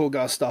lot of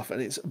Torghast stuff,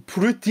 and it's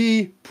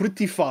pretty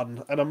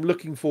fun, and I'm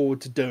looking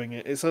forward to doing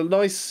it. It's a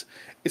nice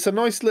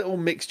little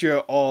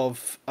mixture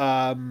of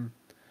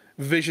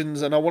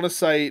visions, and I want to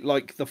say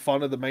like the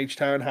fun of the Mage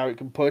Tower and how it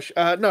can push.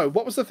 No,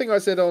 what was the thing I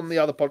said on the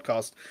other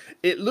podcast?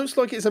 It looks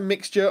like it's a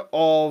mixture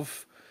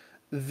of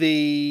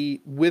the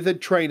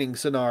Withered training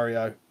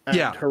scenario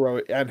and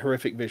heroic and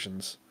horrific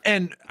visions.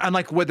 And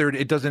unlike Withered,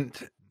 it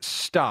doesn't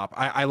stop.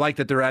 I like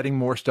that they're adding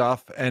more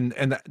stuff, and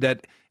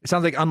that it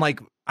sounds like, unlike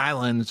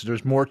Islands,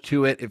 there's more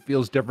to it. It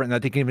feels different,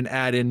 that they can even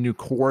add in new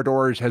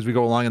corridors as we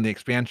go along in the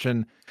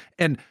expansion.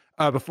 And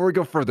before we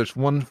go further, there's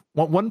one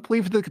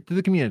plea for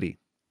the community.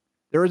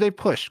 There is a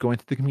push going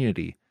to the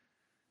community.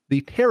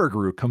 The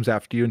Terragru comes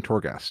after you in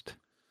Torghast.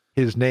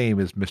 His name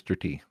is Mr.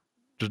 T.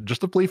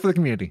 Just a plea for the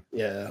community.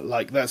 Yeah,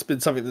 like that's been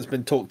something that's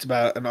been talked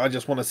about, and I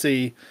just want to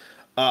see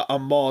a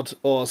mod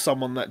or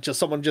someone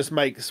just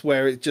makes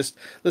where it's just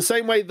the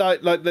same way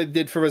that like they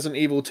did for Resident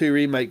Evil 2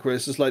 remake, where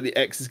it's just like the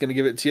X is going to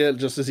give it to you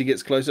just as he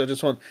gets closer. I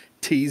just want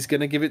T's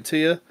going to give it to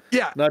you.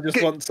 Yeah, and I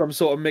just want some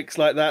sort of mix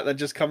like that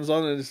just comes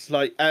on, and it's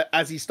like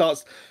as he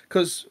starts,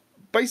 because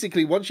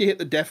basically once you hit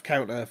the death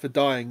counter for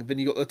dying, then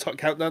you got the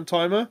countdown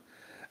timer,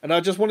 and I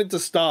just want it to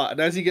start, and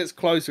as he gets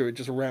closer, it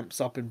just ramps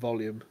up in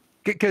volume.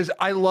 Because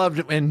I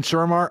loved in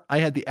Suramar, I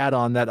had the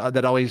add-on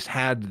that always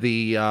had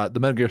the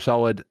Metal Gear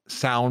Solid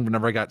sound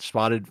whenever I got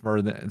spotted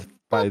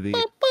by the.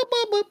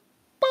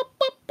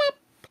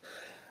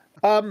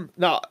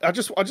 No, I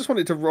just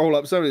wanted to roll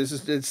up. So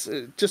it's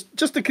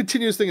just the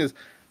continuous thing is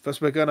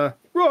first we're gonna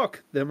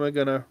rock, then we're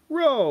gonna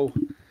roll.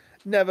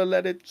 Never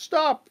let it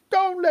stop.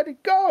 Don't let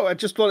it go. I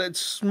just want it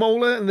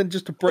smaller, and then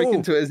just to break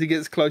into it as he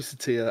gets closer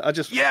to you. I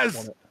just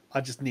want it.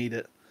 I just need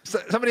it.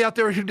 Somebody out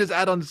there who does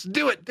add-ons,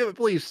 do it,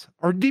 please.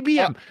 Or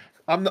DBM.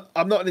 I'm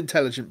not an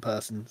intelligent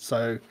person,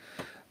 so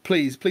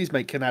please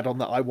make an add-on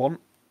that I want.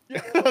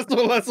 That's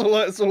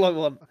all I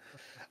want.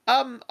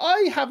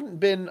 I haven't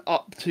been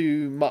up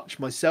to much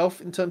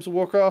myself in terms of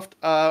Warcraft.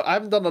 I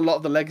haven't done a lot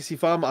of the legacy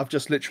farm. I've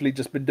just literally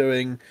been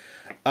doing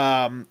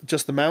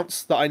just the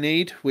mounts that I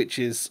need, which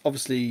is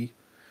obviously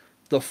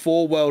the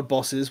 4 world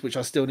bosses, which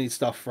I still need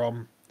stuff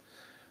from.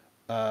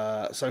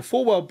 So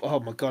 4 world... Oh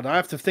my god, I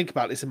have to think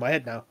about this in my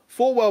head now.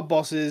 4 world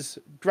bosses,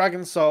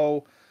 Dragon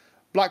Soul,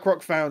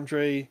 Blackrock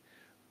Foundry,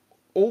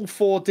 all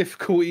 4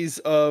 difficulties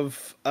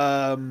of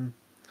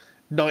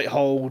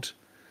Nighthold,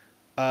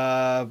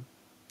 the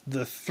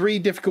 3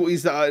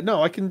 difficulties that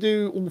I can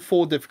do all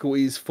 4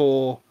 difficulties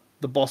for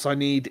the boss I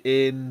need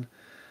in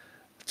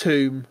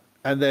Tomb,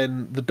 and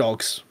then the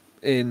dogs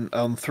in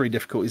 3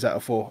 difficulties out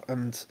of 4,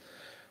 and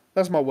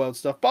that's my world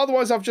stuff. But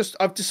otherwise,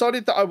 I've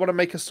decided that I want to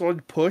make a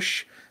solid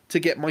push to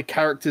get my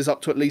characters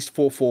up to at least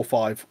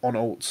 445 on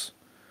alts,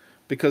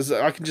 because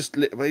I can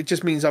it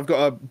just means I've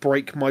got to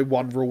break my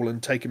one rule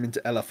and take them into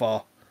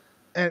LFR.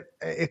 And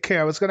okay,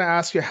 I was going to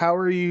ask you, how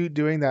are you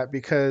doing that?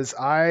 Because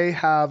I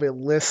have a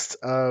list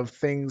of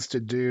things to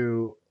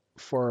do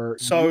for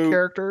new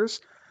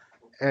characters,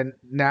 and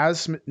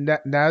Nazjatar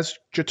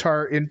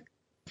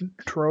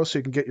intro, so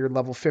you can get your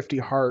level 50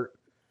 heart.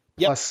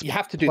 Yep, plus, you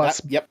have to do that.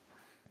 Yep.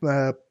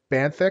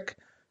 Banthic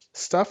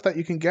stuff that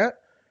you can get.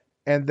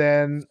 And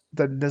then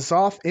the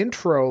N'Zoth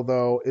intro,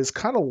 though, is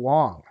kind of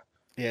long.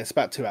 Yeah, it's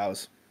about 2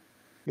 hours.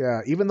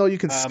 Yeah, even though you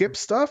can skip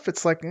stuff,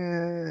 it's like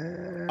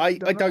I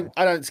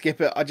don't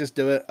skip it. I just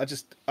do it.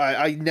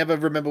 I never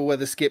remember where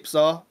the skips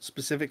are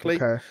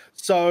specifically. Okay.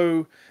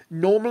 So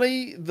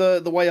normally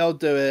the way I'll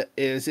do it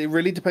is, it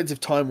really depends if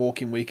Time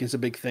Walking Week is a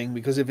big thing,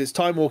 because if it's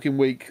Time Walking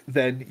Week,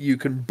 then you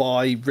can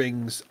buy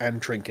rings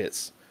and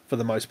trinkets for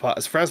the most part.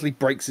 As Frasley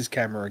breaks his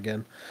camera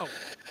again. Oh.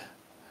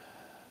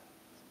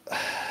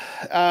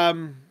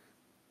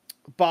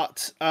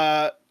 But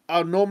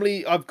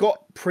I've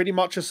got pretty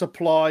much a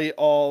supply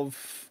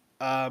of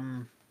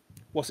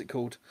what's it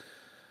called?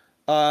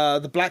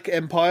 The Black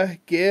Empire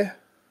gear.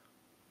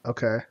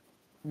 Okay.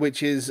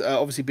 Which is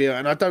obviously beer,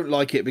 and I don't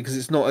like it because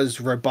it's not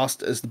as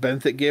robust as the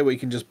Benthic gear, where you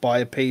can just buy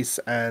a piece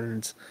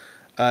and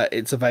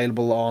it's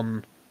available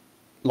on,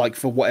 like,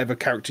 for whatever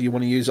character you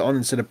want to use it on,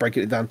 instead of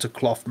breaking it down to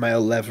cloth, mail,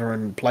 leather,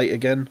 and plate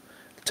again.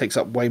 It takes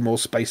up way more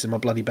space in my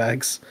bloody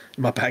bags,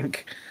 in my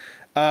bank.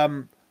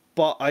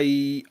 But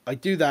I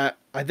do that.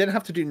 I then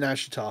have to do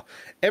Nazjatar.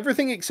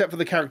 Everything except for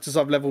the characters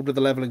I've leveled with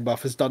the leveling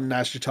buff has done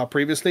Nazjatar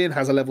previously and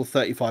has a level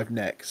 35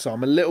 neck. So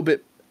I'm a little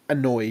bit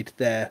annoyed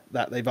there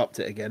that they've upped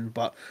it again.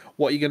 But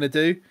what are you going to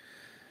do?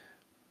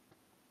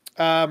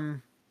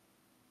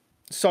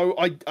 So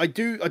I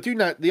do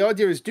the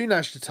idea is do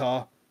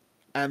Nazjatar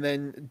and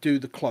then do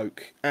the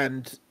cloak.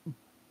 And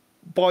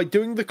by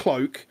doing the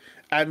cloak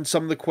and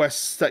some of the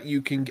quests that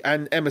you can,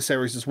 and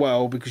emissaries as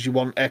well, because you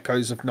want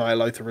echoes of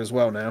Ny'alotha as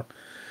well now.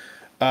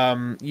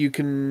 You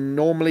can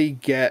normally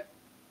get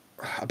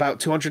about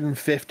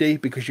 250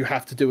 because you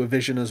have to do a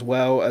vision as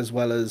well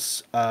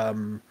as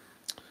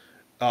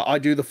I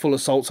do the full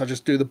assaults. I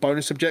just do the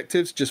bonus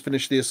objectives, just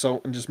finish the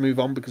assault and just move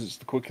on because it's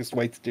the quickest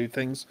way to do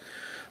things.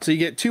 So you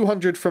get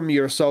 200 from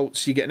your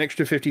assaults. You get an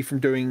extra 50 from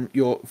doing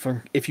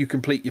if you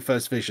complete your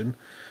first vision.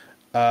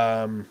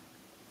 And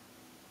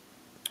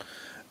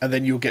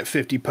then you'll get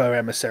 50 per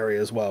emissary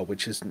as well,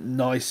 which is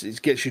nice.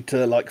 It gets you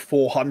to like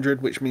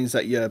 400, which means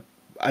that you're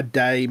a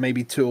day,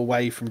 maybe 2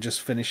 away from just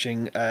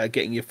finishing,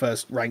 getting your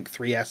first rank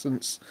 3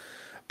 essence.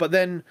 But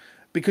then,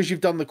 because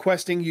you've done the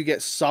questing, you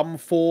get some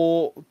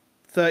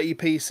 430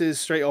 pieces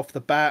straight off the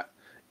bat.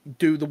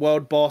 Do the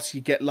world boss,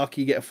 you get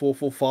lucky, you get a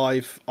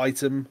 445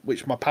 item,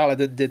 which my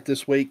paladin did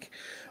this week.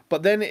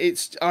 But then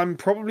I'm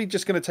probably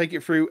just going to take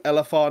it through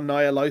LFR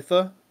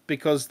Nyalotha,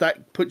 because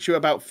that puts you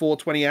about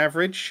 420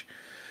 average,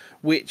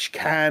 which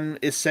can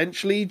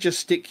essentially just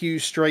stick you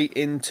straight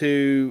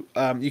into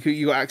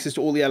you got access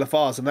to all the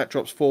LFRs, and that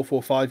drops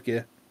 445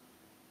 gear.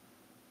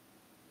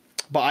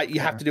 But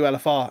you have to do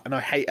LFR, and I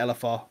hate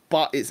LFR.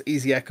 But it's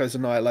Easy Echoes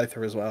and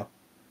Nyalotha as well.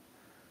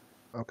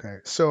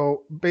 Okay,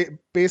 so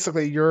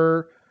basically,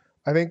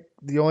 I think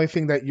the only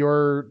thing that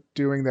you're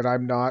doing that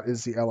I'm not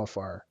is the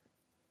LFR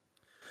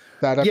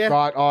that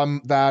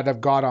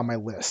I've got on my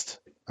list.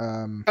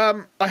 I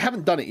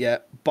haven't done it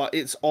yet, but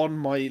it's on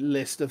my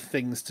list of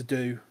things to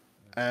do.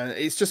 And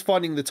it's just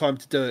finding the time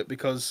to do it,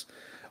 because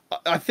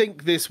I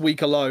think this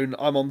week alone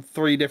I'm on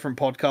 3 different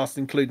podcasts,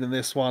 including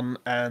this one,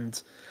 and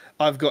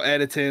I've got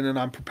editing, and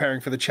I'm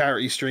preparing for the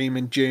charity stream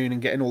in June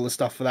and getting all the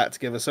stuff for that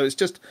together. So it's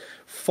just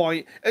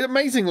fine.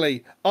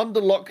 Amazingly, under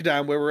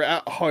lockdown, where we're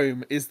at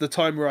home, is the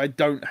time where I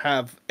don't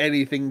have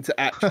anything to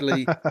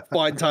actually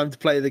find time to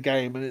play the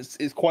game, and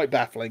it's quite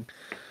baffling.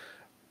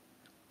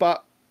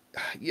 But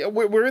yeah,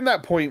 we're in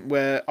that point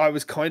where I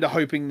was kind of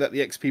hoping that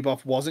the XP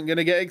buff wasn't going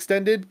to get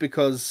extended,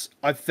 because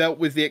I felt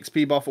with the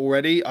XP buff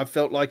already, I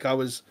felt like I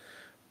was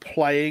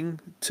playing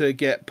to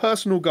get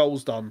personal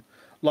goals done.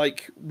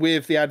 Like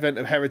with the advent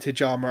of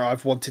Heritage Armor,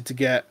 I've wanted to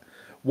get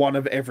one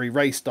of every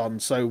race done.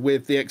 So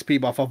with the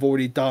XP buff, I've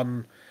already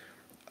done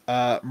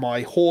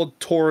my Horde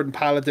Tauren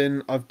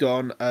Paladin, I've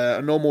done a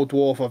normal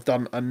Dwarf, I've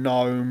done a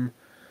Gnome,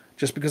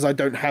 just because I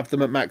don't have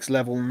them at max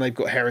level and they've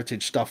got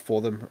heritage stuff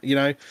for them. You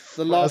know,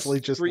 the last Leslie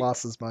just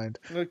lost his mind.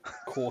 Of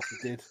course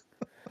he did.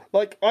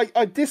 Like,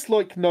 I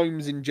dislike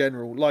gnomes in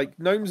general. Like,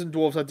 gnomes and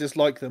dwarves, I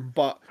dislike them,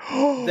 but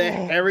their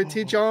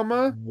heritage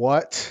armor...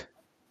 What?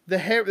 Their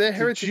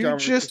heritage armor...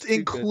 Did you just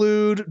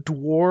include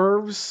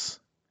dwarves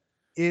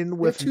in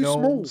with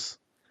gnomes? Small.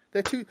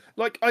 They're too...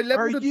 Like, I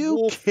leveled Are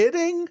you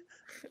kidding?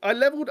 I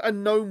leveled a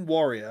gnome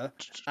warrior,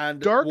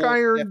 and... Dark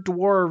Iron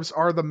dwarves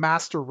are the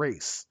master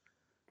race.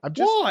 I'm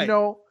just,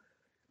 why?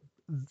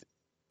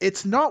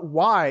 It's not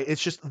why,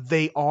 it's just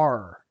they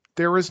are.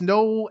 There is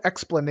no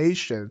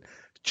explanation,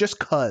 just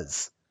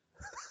cuz.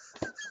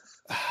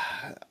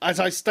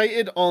 As I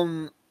stated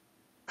on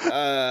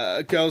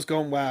Girls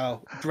Gone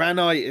WoW,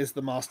 Draenei is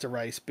the master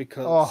race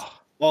because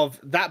of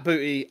that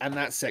booty and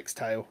that sex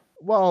tail.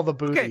 Well, the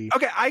booty.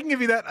 Okay, I can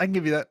give you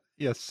that.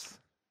 Yes.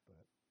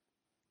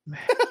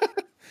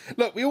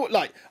 Look,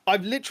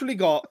 I've literally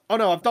got... Oh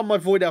no, I've done my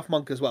Void Elf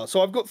Monk as well.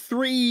 So I've got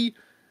 3...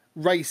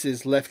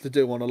 races left to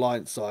do on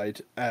Alliance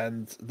side,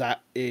 and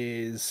that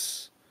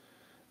is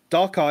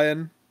Dark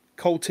Iron,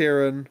 Cold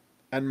Tyrant,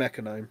 and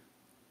Mechanome.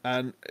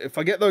 And if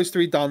I get those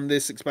 3 done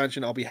this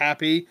expansion, I'll be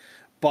happy.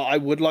 But I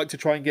would like to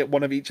try and get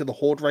one of each of the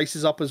Horde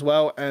races up as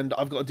well, and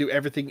I've got to do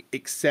everything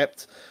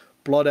except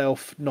Blood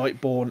Elf,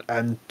 Nightborn,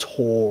 and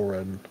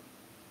Tauren.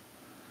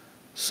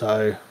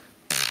 So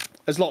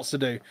there's lots to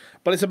do,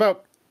 but it's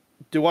about,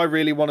 do I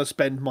really want to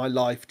spend my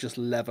life just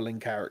leveling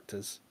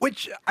characters?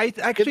 Which I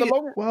actually... in the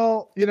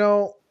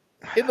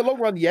long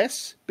run,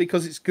 yes,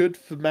 because it's good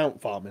for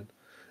mount farming.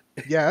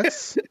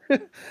 Yes.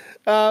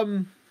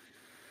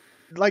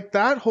 Like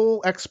that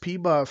whole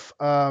XP buff,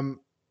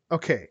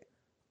 okay.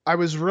 I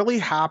was really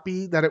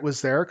happy that it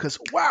was there because,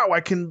 wow,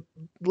 I can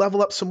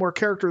level up some more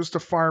characters to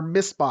farm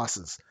mist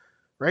bosses,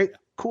 right?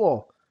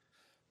 Cool.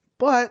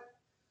 But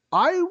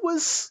I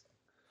was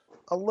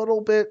a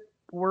little bit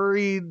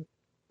worried...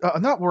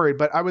 not worried,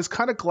 but I was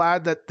kind of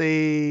glad that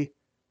they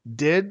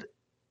did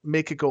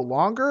make it go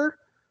longer.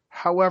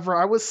 However,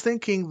 I was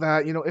thinking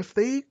that, if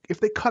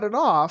they cut it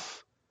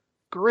off,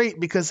 great,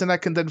 because then I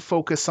can then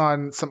focus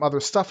on some other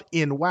stuff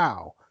in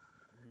WoW.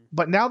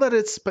 But now that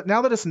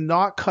it's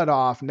not cut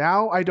off,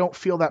 now I don't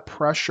feel that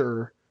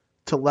pressure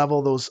to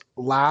level those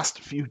last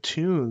few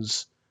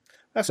tunes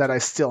that I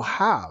still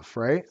have,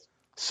 right?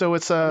 So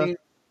it's I'm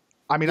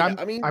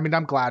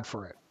glad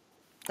for it.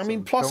 I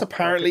mean, plus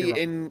apparently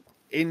in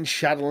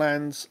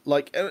Shadowlands,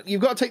 like,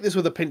 you've got to take this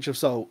with a pinch of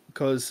salt,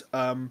 because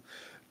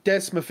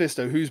Des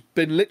Mephisto, who's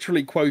been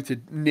literally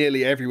quoted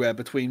nearly everywhere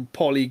between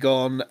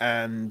Polygon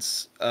and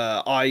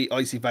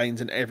Icy Veins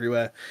and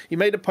everywhere, he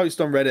made a post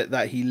on Reddit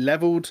that he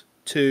leveled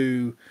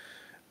to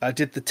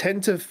did the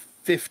 10 to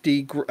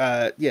 50,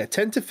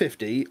 10 to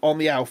 50 on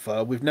the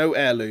alpha with no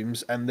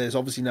heirlooms, and there's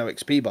obviously no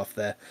XP buff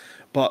there.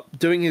 But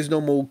doing his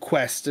normal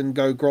quest and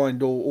go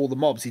grind all the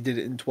mobs, he did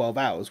it in 12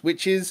 hours,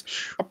 which is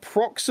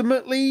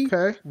approximately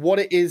what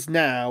it is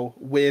now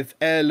with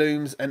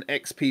heirlooms and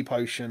XP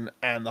potion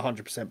and the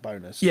 100%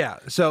 bonus. Yeah,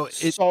 so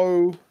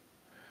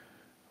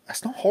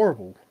that's not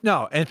horrible.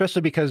 No, and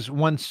especially because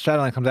once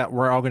Shadowland comes out,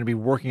 we're all going to be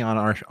working on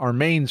our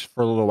mains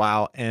for a little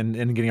while and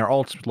getting our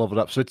ults leveled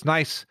up. So it's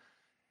nice.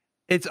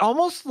 It's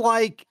almost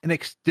like an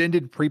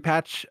extended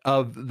pre-patch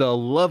of the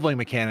leveling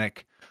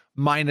mechanic,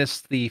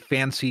 minus the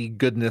fancy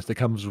goodness that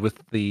comes with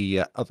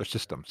the other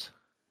systems.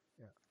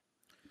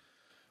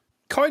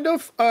 Kind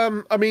of.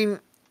 I mean,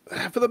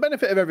 for the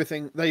benefit of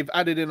everything, they've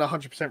added in a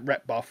 100%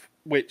 rep buff,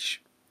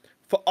 which,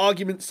 for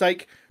argument's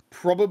sake,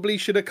 probably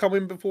should have come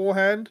in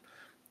beforehand.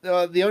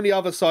 The only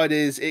other side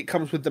is it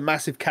comes with the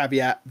massive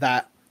caveat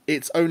that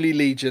it's only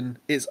Legion,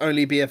 it's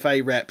only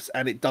BFA reps,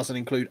 and it doesn't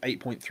include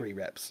 8.3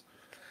 reps.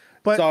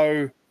 But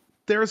so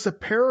there's a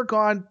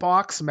Paragon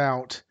box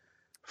mount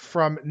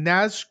from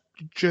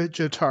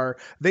Nazjatar.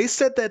 They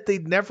said that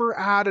they'd never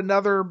add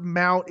another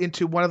mount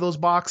into one of those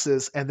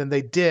boxes, and then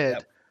they did.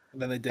 Yep.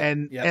 And then they did.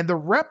 And the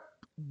rep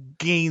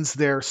gains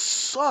there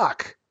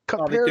suck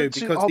compared to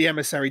because the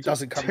emissary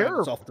doesn't come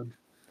out as often.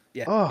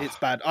 Yeah, It's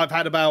bad. I've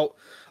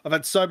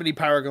had so many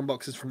Paragon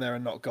boxes from there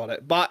and not got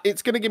it. But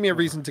it's going to give me a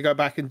reason to go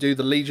back and do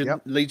the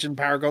Legion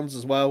Paragons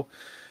as well.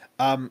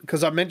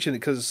 Because I mentioned it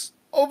because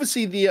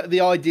obviously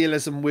the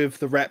idealism with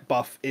the rep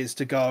buff is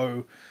to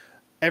go,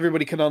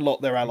 everybody can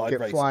unlock their allied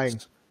races. Flying,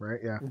 right?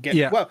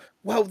 Yeah.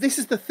 Well, this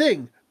is the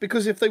thing.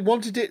 Because if they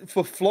wanted it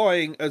for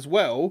flying as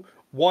well,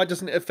 why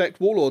doesn't it affect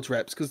Warlords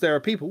reps? Because there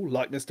are people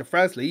like Mr.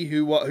 Frasley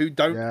who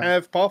don't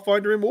have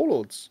Pathfinder in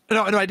Warlords.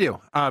 No, I do.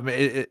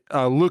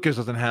 Lucas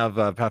doesn't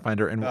have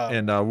Pathfinder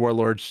in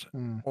Warlords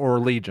or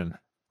Legion.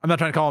 I'm not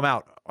trying to call him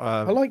out.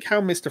 I like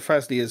how Mr.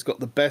 Frasley has got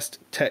the best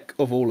tech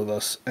of all of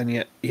us, and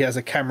yet he has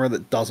a camera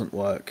that doesn't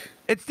work.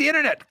 It's the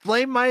internet.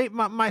 Blame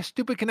my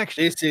stupid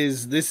connection. This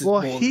is.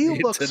 Well,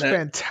 he looks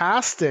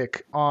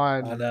fantastic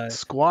on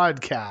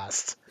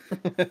Squadcast.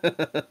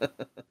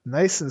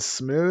 Nice and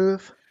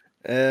smooth.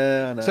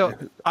 So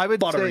I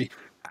would say,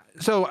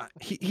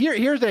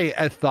 here's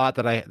a thought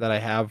that I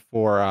have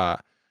for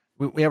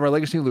we have our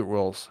legacy loot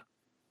rules.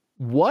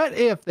 What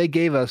if they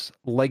gave us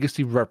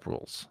legacy rep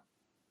rules?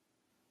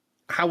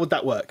 How would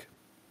that work?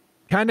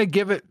 Kind of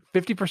give it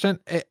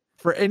 50%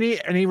 for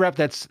any rep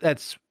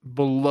that's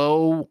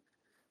below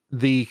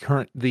the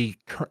current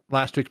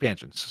last two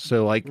expansions.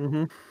 So like,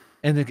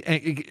 and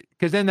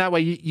because then that way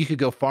you could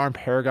go farm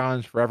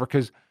Paragons forever.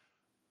 Because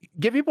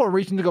give people a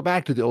reason to go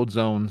back to the old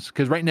zones,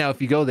 because right now,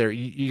 if you go there,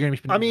 you're going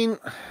to be spending...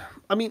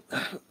 I mean,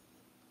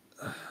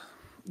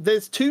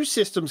 there's two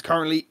systems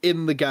currently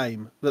in the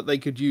game that they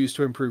could use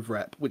to improve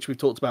rep, which we've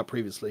talked about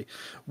previously.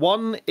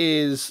 One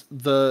is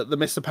the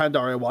Mr.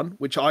 Pandaria one,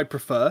 which I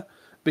prefer,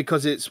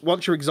 because it's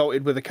once you're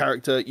exalted with a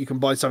character, you can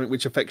buy something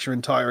which affects your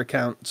entire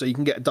account, so you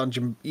can get a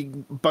dungeon, you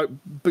can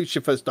boost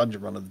your first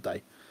dungeon run of the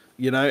day,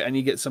 and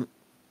you get some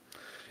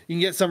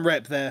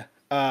rep there.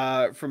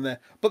 From there,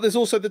 but there's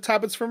also the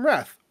tabards from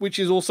Wrath, which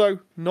is also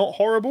not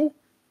horrible.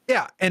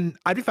 Yeah, and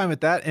I'd be fine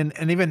with that, and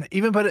even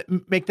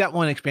make that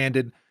one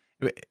expanded,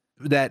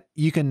 that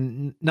you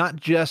can not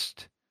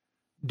just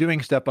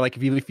doing stuff, but like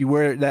if you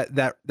wear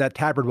that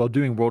tabard while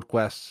doing world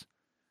quests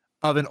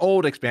of an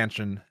old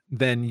expansion,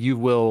 then you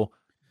will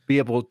be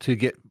able to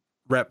get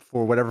rep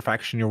for whatever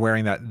faction you're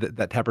wearing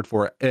that tabard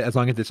for, as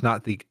long as it's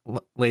not the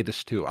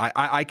latest two.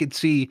 I could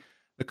see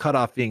the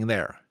cutoff being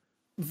there.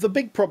 The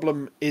big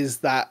problem is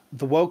that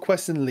the World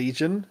Quest and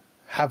Legion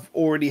have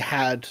already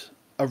had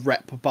a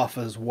rep buff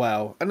as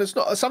well. And it's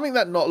not something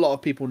that not a lot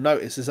of people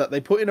notice, is that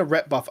they put in a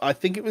rep buff. I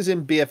think it was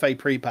in BFA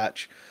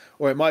pre-patch,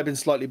 or it might have been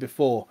slightly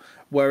before,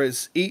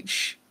 whereas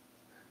each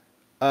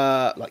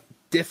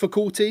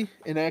difficulty,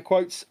 in air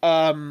quotes,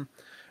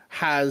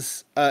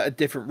 has a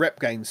different rep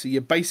gain. So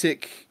your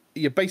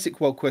basic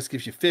World Quest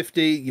gives you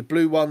 50, your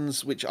blue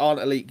ones, which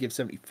aren't elite, give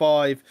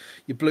 75,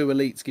 your blue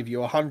elites give you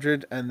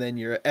 100, and then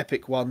your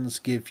epic ones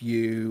give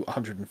you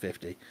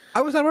 150.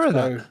 I was not aware of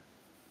that.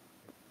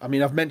 I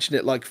mean, I've mentioned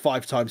it like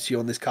 5 times to you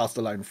on this cast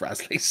alone,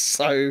 Frasley,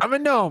 so... I'm a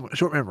gnome,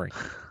 short memory.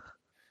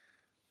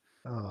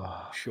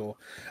 Sure.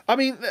 I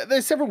mean,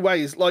 there's several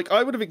ways. Like,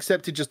 I would have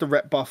accepted just a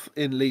rep buff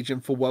in Legion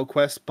for World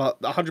Quest,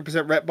 but the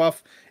 100% rep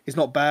buff is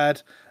not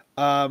bad.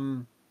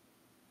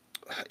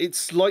 It's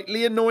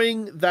slightly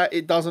annoying that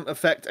it doesn't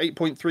affect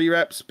 8.3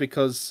 reps,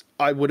 because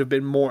I would have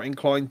been more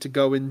inclined to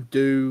go and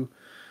do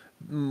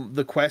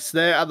the quests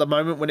there. At the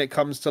moment, when it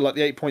comes to like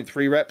the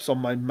 8.3 reps on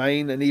my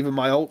main and even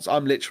my ults,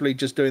 I'm literally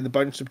just doing the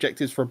bonus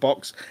objectives for a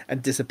box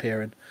and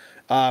disappearing.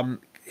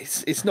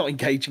 It's not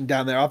engaging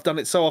down there. I've done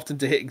it so often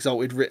to hit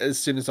Exalted as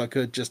soon as I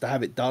could just to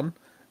have it done,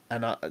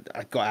 and I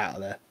got out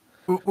of there.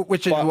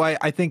 Which is why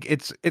I think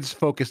its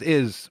focus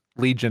is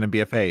Legion and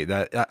BFA,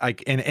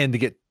 that and to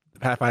get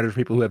Pathfinder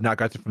people who have not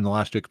got it from the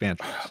last two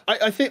expansions.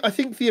 I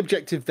think the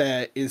objective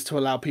there is to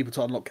allow people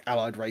to unlock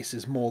allied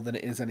races more than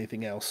it is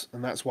anything else,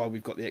 and that's why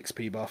we've got the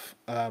XP buff.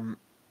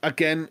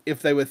 again,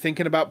 if they were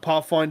thinking about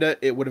Pathfinder,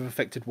 it would have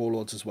affected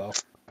Warlords as well.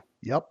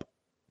 Yep.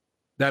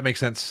 That makes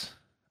sense.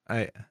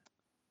 Yep.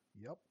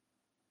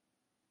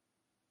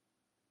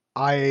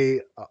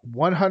 I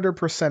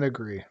 100%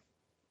 agree.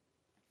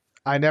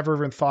 I never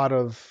even thought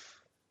of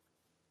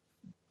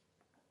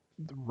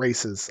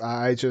races.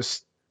 I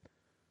just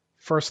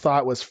first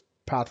thought was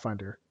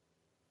Pathfinder.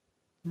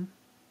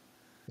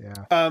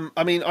 Yeah.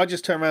 I mean, I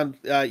just turned around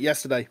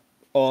yesterday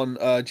on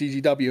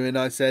GGW and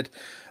I said,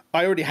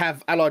 I already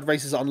have allied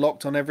races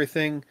unlocked on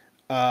everything.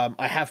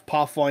 I have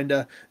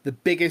Pathfinder. The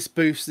biggest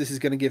boost this is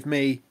going to give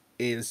me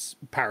is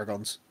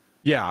Paragons.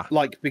 Yeah.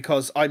 Like,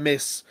 because I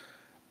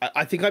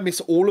think I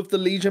miss all of the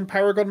Legion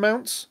Paragon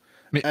mounts.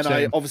 And Same.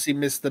 I obviously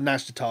miss the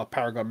Nashtar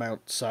Paragon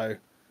mount, so...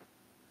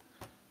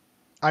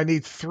 I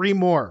need 3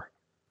 more.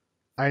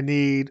 I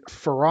need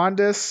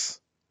Ferondis,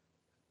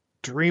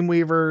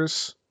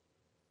 Dreamweavers,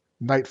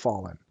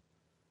 Nightfallen.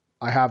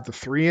 I have the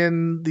 3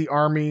 in the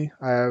army.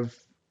 I have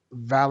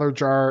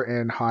Valorjar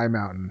and High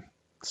Mountain.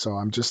 So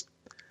I'm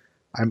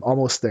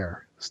almost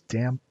there. Those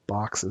damn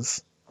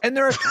boxes. And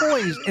there are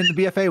toys in the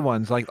BFA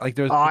ones, like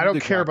there's. Oh, I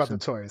don't care about the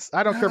toys.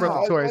 I don't care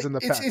about the toys in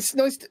the past. It's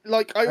nice.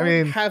 I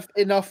already have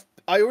enough.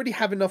 I already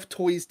have enough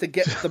toys to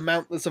get the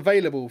mount that's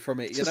available from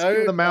it. You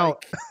know, the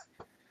mount.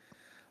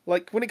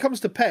 Like when it comes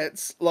to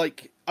pets,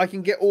 like I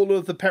can get all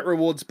of the pet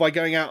rewards by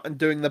going out and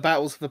doing the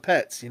battles for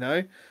pets. You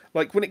know,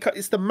 like when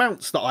it's the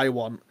mounts that I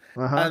want,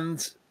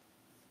 and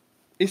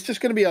it's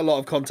just going to be a lot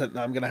of content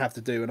that I'm going to have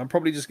to do, and I'm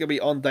probably just going to be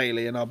on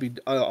daily, and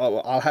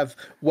I'll have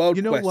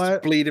world quests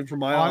bleeding from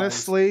my eyes.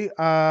 Honestly,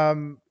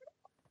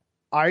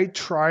 I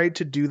tried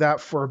to do that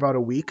for about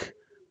a week,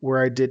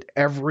 where I did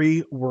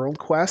every world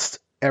quest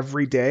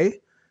every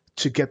day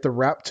to get the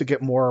rep to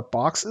get more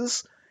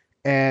boxes,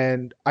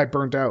 and I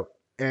burned out.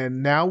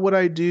 And now what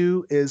I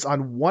do is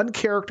on one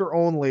character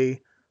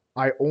only,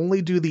 I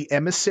only do the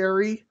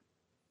emissary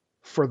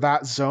for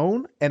that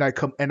zone, and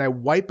I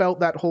wipe out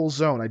that whole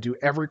zone. I do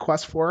every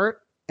quest for it,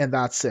 and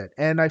that's it.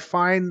 And I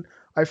found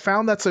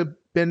that's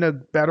been a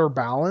better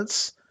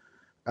balance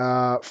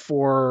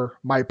for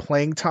my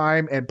playing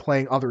time and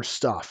playing other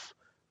stuff,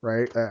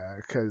 right?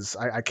 Because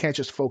I can't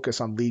just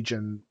focus on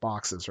Legion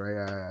boxes,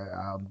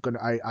 right?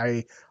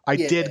 I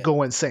did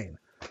go insane.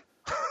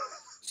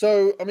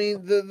 So I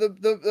mean,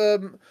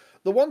 the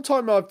one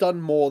time I've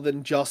done more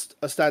than just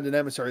a standard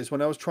emissary is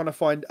when I was trying to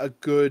find a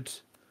good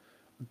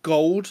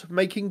gold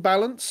making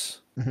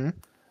balance.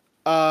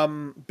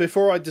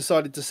 Before I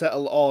decided to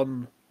settle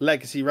on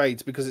legacy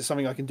raids because it's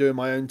something I can do in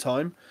my own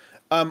time.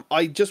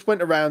 I just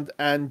went around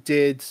and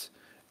did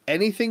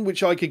anything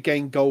which I could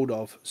gain gold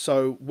of.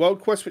 So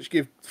world quests which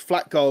give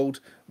flat gold,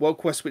 world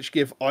quests which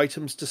give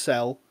items to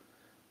sell,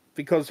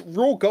 because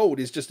raw gold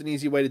is just an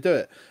easy way to do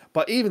it.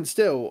 But even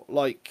still,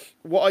 like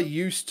what I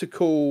used to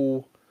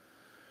call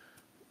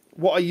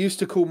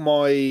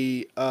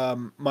my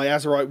my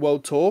Azerite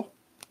World Tour,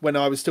 when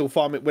I was still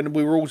farming, when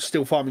we were all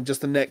still farming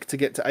just the neck to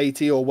get to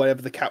 80 or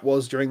whatever the cap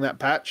was during that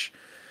patch,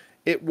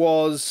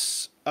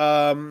 it's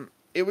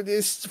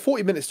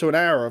 40 minutes to an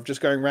hour of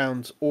just going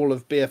around all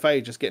of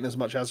BFA, just getting as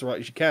much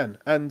Azerite as you can.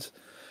 And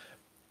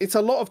it's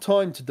a lot of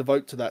time to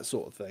devote to that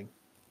sort of thing,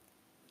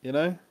 you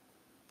know?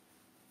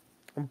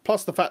 And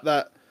plus the fact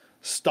that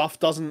stuff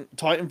doesn't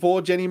Titan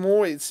Forge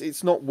anymore,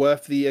 it's not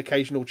worth the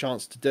occasional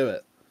chance to do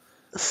it.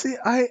 See,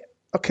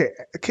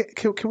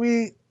 can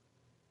we...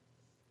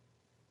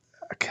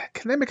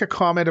 Can I make a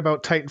comment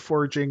about Titan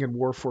Forging and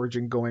War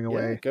Forging going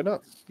away? Yeah, go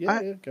nuts.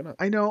 Yeah, go nuts.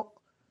 I know.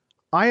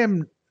 I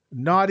am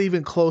not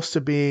even close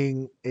to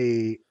being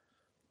a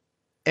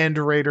end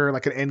raider,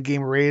 like an end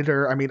game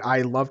raider. I mean,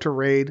 I love to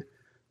raid.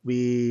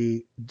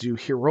 We do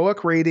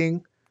heroic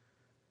raiding,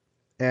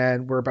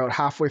 and we're about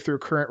halfway through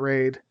current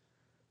raid.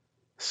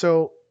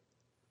 So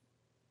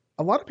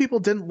a lot of people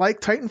didn't like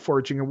Titan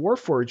Forging and War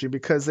Forging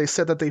because they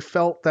said that they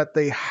felt that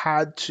they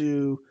had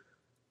to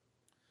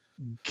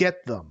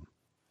get them.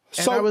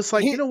 And so I was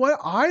like, you know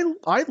what?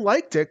 I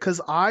liked it because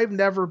I've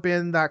never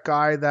been that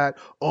guy that,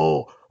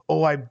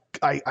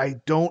 I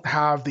don't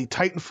have the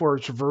Titan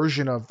Forge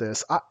version of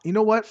this. You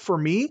know what? For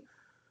me,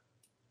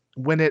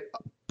 when it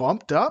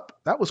bumped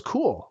up, that was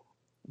cool.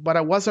 But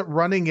I wasn't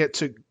running it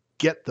to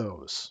get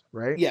those,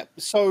 right? Yeah,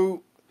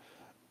 so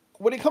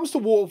when it comes to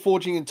War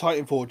Forging and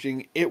Titan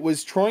Forging, it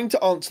was trying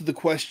to answer the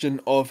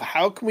question of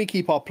how can we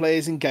keep our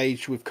players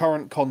engaged with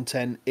current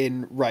content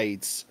in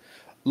raids?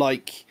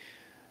 Like...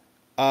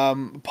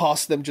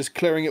 past them just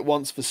clearing it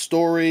once for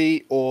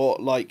story, or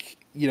like,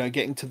 you know,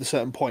 getting to the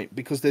certain point,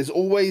 because there's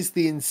always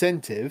the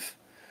incentive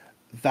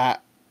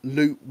that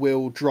loot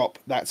will drop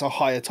that's a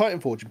higher Titan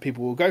Forge and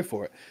people will go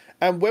for it.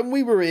 And when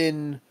we were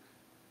in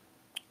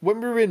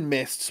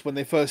Mists, when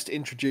they first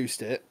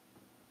introduced it,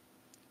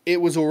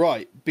 it was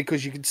alright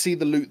because you could see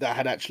the loot that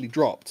had actually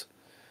dropped.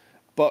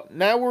 But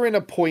now we're in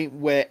a point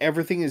where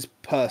everything is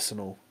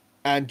personal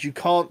and you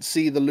can't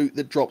see the loot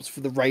that drops for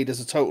the raid as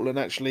a total and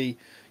actually,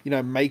 you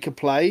know, make a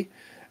play.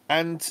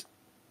 And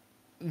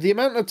the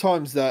amount of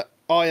times that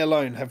I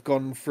alone have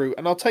gone through,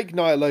 and I'll take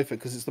Nyalofa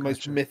because it's the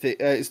most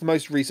mythic, it's the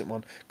most recent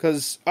one,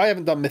 because I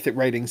haven't done mythic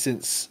raiding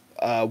since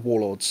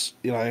warlords,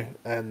 you know,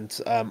 and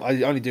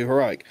I only do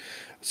heroic.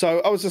 So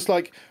I was just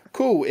like,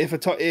 cool.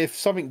 If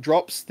something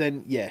drops,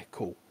 then yeah,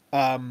 cool.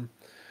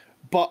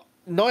 But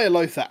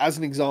Ny'alotha, as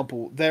an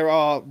example, there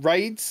are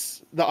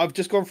raids that I've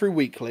just gone through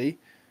weekly,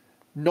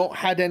 not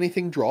had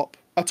anything drop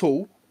at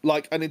all.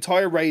 Like an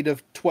entire raid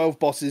of 12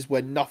 bosses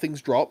where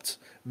nothing's dropped,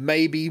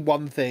 maybe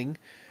one thing,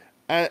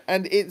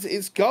 and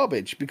it's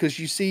garbage because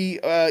you see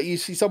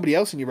somebody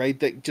else in your raid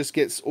that just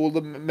gets all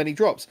the many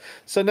drops.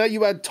 So now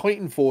you add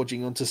Titan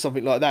Forging onto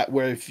something like that,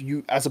 where if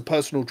you, as a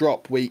personal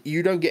drop, where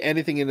you don't get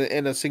anything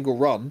in a single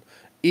run,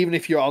 even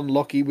if you're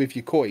unlucky with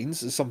your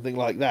coins or something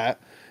like that,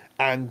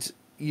 and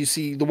you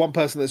see the one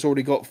person that's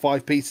already got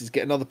 5 pieces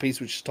get another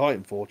piece which is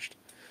Titan Forged.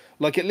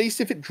 Like, at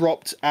least if it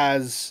dropped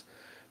as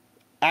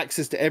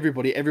access to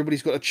everybody,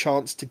 everybody's got a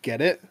chance to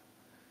get it.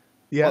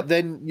 Yeah. But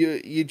then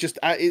you just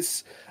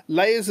it's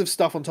layers of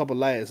stuff on top of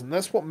layers, and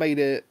that's what made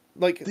it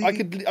like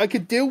I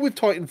could deal with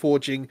Titan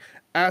Forging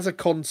as a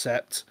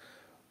concept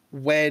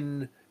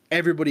when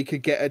everybody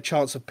could get a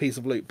chance of piece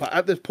of loot. But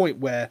at this point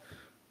where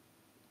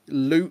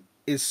loot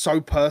is so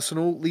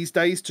personal these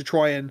days, to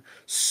try and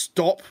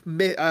stop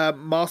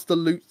master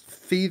loot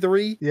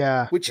thievery,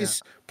 which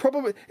is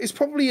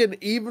probably an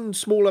even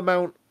small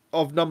amount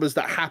of numbers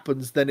that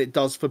happens than it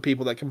does for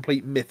people that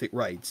complete mythic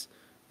raids,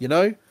 you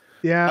know.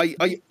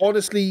 I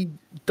honestly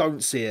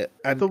don't see it,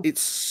 and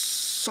it's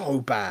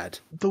so bad.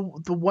 The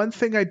one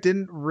thing I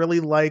didn't really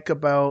like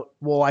about,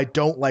 I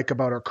don't like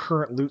about our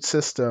current loot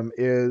system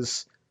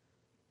is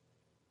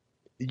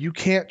you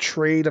can't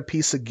trade a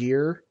piece of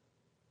gear.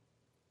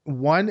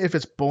 One, if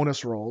it's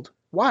bonus rolled.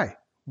 Why?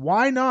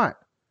 Why not?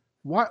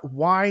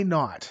 Why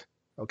not?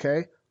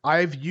 Okay?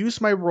 I've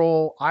used my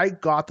roll. I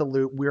got the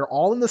loot. We're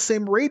all in the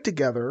same raid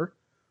together.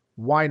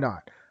 Why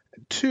not?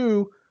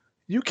 2,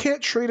 you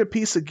can't trade a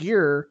piece of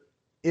gear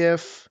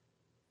if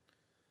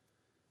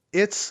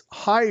it's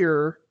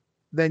higher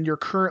than your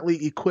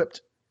currently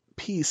equipped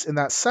piece in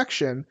that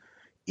section,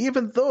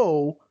 even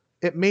though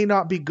it may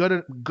not be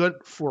good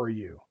for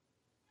you.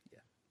 Yeah.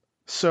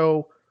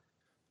 So,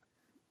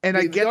 and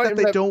I get that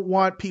they don't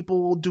want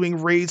people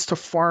doing raids to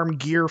farm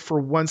gear for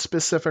one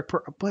specific,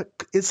 but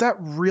is that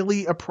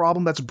really a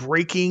problem that's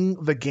breaking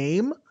the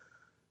game?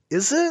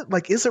 Is it?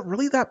 Like, is it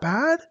really that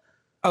bad?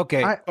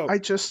 Okay. I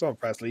just... Oh,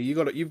 Presley,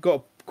 you've got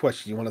a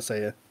question you want to say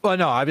here. Well,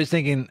 no, I was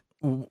thinking,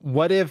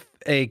 what if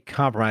a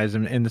compromise,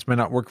 and this might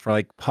not work for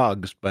like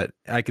pugs, but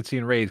I could see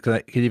in raids, because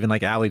I could even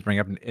like Ali's bring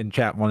up in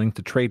chat wanting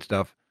to trade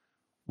stuff.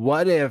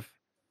 What if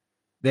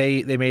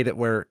they made it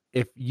where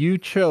if you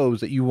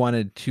chose that you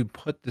wanted to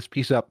put this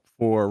piece up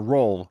for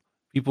roll,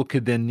 people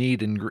could then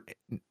need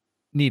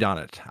on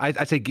it?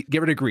 I'd say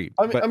get rid of greed.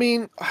 I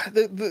mean,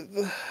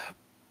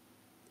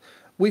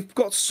 we've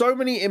got so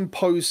many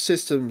imposed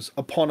systems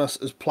upon us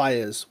as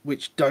players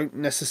which don't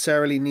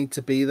necessarily need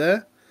to be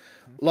there.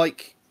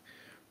 Like,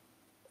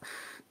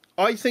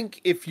 I think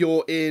if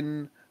you're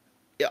in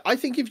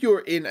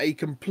a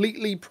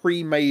completely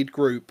pre-made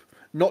group,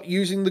 not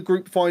using the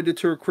group finder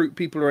to recruit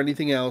people or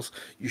anything else,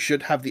 you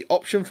should have the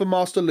option for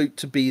master loot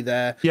to be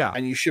there. Yeah.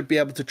 And you should be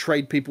able to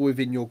trade people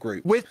within your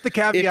group. With the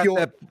caveat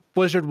that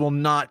Blizzard will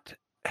not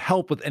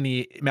help with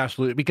any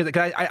master loot, because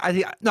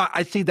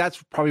I see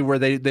that's probably where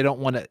they don't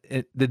want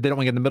to, they don't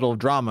want to get in the middle of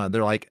drama.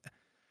 They're like,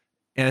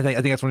 and I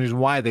think that's one reason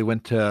why they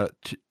went to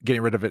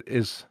getting rid of it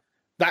is.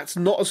 That's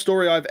not a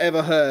story I've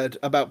ever heard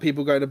about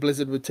people going to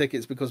Blizzard with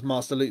tickets because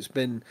Master Loot's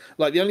been...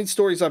 Like, the only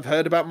stories I've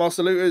heard about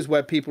Master Loot is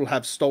where people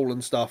have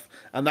stolen stuff,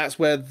 and that's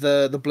where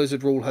the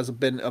Blizzard rule has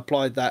been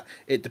applied, that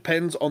it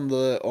depends on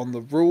the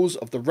rules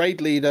of the raid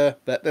leader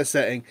that they're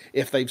setting.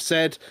 If they've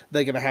said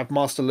they're going to have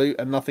Master Loot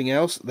and nothing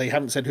else, they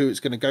haven't said who it's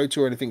going to go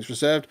to or anything's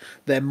reserved,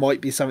 there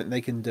might be something they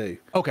can do.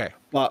 Okay.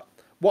 But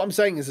what I'm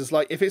saying is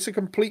like, if it's a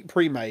complete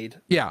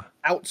pre-made,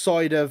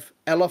 outside of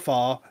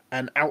LFR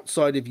and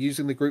outside of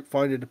using the group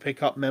finder to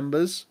pick up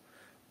members,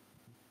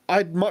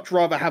 I'd much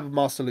rather have a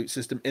master loot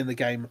system in the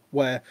game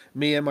where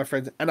me and my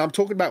friends, and I'm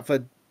talking about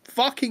for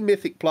fucking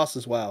Mythic Plus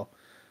as well.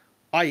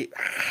 I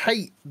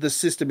hate the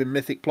system in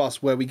Mythic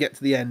Plus where we get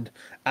to the end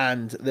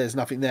and there's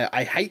nothing there.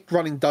 I hate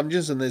running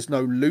dungeons and there's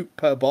no loot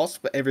per boss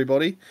for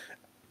everybody.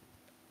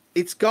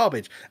 It's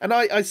garbage. And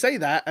I say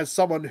that as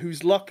someone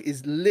whose luck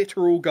is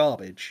literal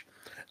garbage.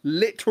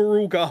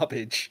 Literal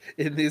garbage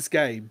in this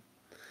game.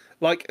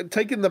 Like,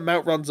 taking the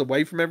mount runs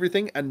away from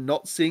everything and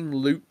not seeing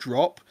loot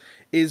drop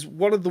is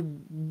one of the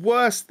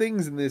worst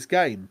things in this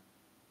game.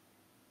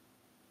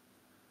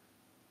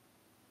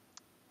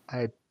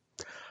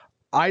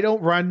 I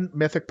don't run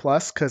Mythic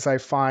Plus because I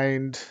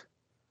find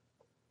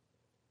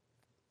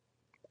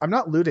I'm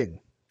not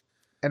looting,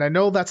 and I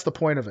know that's the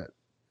point of it.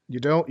 You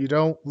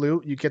don't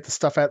loot, you get the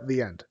stuff at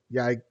the end.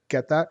 Yeah, I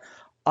get that.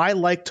 I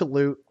like to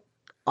loot.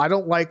 I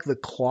don't like the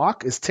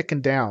clock is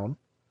ticking down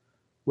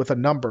with a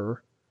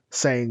number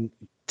saying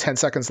 10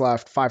 seconds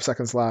left, 5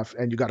 seconds left,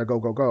 and you got to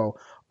go.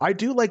 I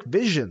do like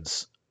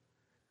visions.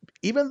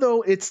 Even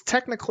though it's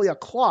technically a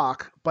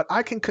clock, but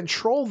I can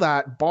control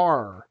that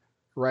bar,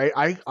 right?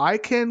 I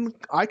can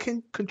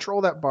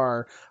control that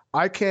bar.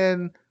 I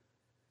can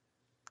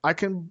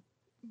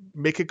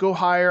make it go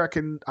higher.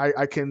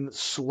 I can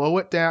slow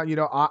it down. You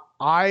know,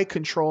 I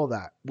control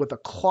that. With a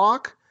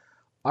clock,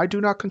 I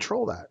do not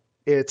control that.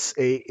 It's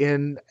a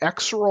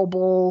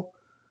inexorable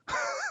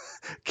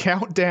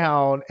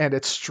countdown, and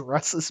it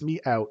stresses me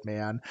out,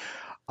 man.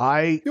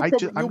 I'm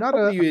not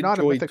a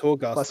enjoy Mythic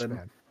Torghast Plus then.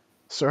 fan.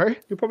 Sorry?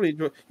 You'll probably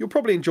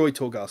enjoy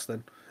Torghast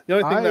then. The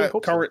only thing I that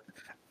hope so.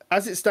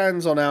 as it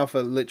stands on Alpha,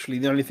 literally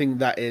the only thing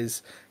that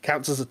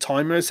counts as a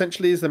timer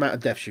essentially is the amount of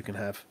deaths you can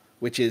have,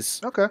 which is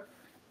Okay.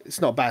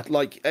 it's not bad.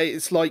 Like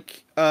it's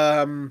like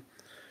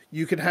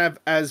you can have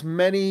as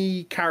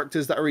many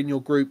characters that are in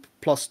your group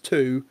plus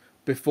 2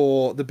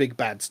 before the big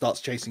bad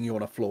starts chasing you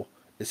on a floor,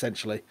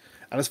 essentially.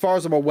 And as far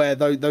as I'm aware,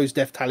 those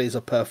death tallies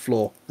are per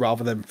floor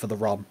rather than for the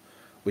run,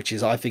 which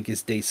is I think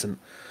is decent.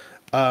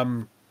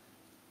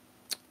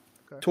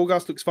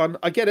 Torghast looks fun.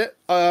 I get it.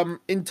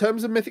 In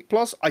terms of Mythic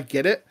Plus, I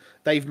get it.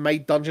 They've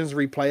made dungeons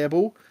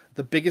replayable.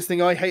 The biggest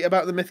thing I hate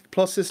about the Mythic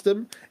Plus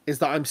system is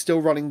that I'm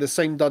still running the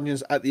same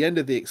dungeons at the end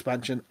of the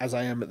expansion as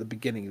I am at the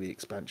beginning of the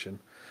expansion.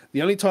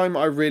 The only time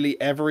I really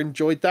ever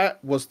enjoyed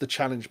that was the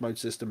challenge mode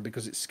system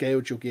because it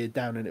scaled your gear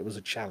down and it was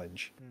a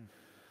challenge.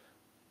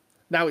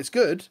 Now it's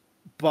good,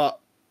 but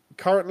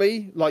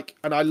currently,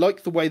 and I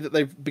like the way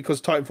that because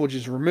Titan Forge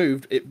is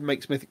removed, it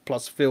makes Mythic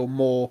Plus feel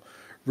more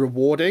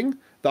rewarding,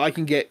 that I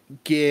can get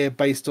gear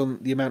based on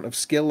the amount of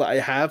skill that I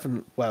have,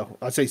 and well,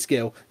 I say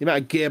skill, the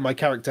amount of gear my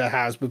character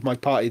has with my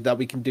party that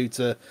we can do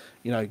to,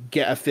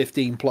 get a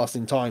 15 plus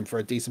in time for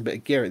a decent bit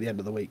of gear at the end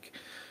of the week.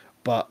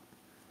 But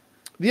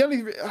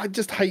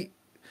I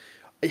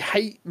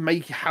hate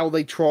how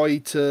they try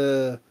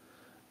to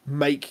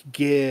make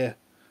gear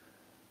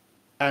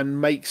and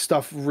make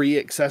stuff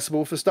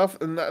re-accessible for stuff,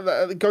 and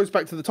that goes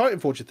back to the Titan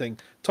Forging thing.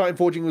 Titan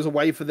Forging was a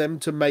way for them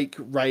to make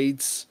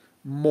raids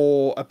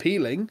more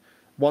appealing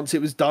once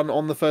it was done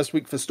on the first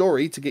week for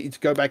story to get you to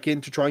go back in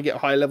to try and get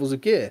higher levels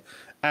of gear.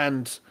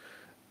 And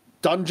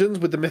dungeons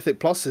with the Mythic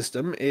Plus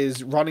system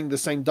is running the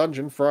same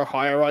dungeon for a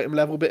higher item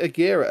level bit of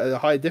gear at a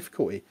higher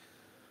difficulty.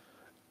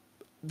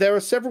 There are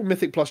several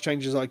Mythic Plus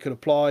changes I could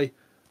apply.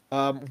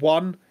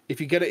 One, if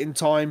you get it in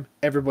time,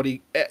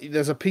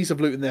 there's a piece of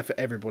loot in there for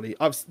everybody.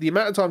 The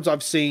amount of times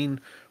I've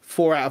seen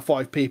 4 out of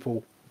 5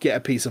 people get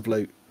a piece of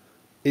loot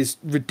is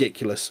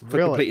ridiculous for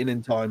completing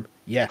in time.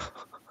 Yeah.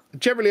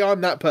 Generally,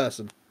 I'm that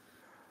person.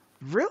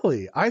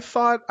 Really? I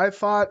thought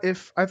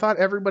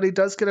everybody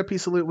does get a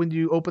piece of loot when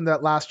you open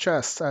that last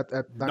chest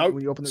nope.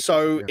 When you open the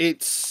so chest.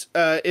 It's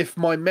if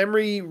my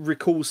memory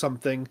recalls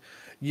something,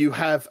 you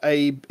have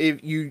a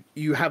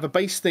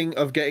base thing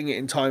of getting it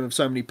in time of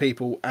so many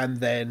people,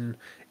 and then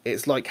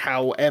it's like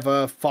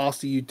however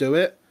faster you do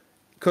it.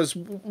 Because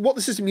what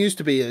the system used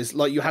to be is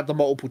like you had the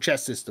multiple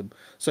chest system.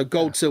 So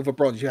gold, silver,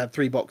 bronze, you had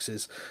 3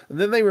 boxes. And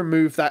then they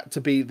removed that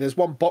to be there's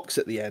 1 box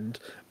at the end.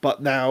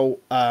 But now,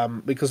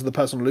 because of the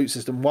personal loot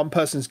system, one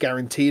person's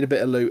guaranteed a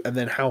bit of loot, and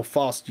then how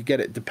fast you get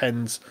it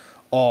depends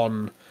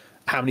on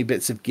how many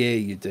bits of gear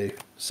you do.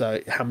 So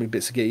how many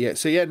bits of gear you get.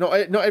 So yeah, not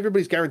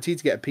everybody's guaranteed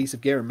to get a piece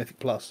of gear in Mythic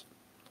Plus.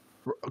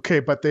 Okay,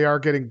 but they are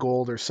getting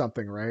gold or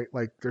something, right?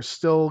 Like they're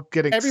still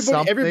getting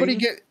something.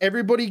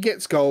 Everybody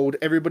gets gold.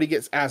 Everybody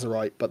gets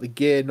Azerite, but the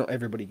gear not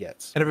everybody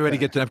gets. And everybody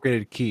gets an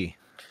upgraded key.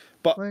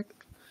 But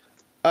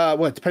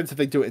well, it depends if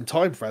they do it in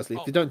time, Frasley.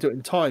 If they don't do it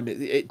in time, it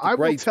degrades. I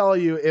will tell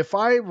you, if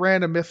I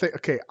ran a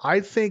Mythic,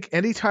 I think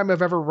anytime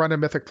I've ever run a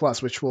Mythic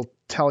Plus, which will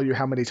tell you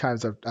how many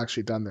times I've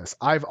actually done this,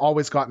 I've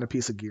always gotten a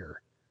piece of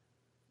gear.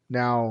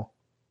 Now,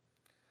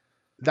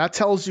 that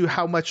tells you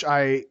how much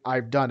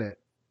I've done it.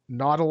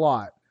 Not a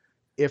lot.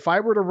 If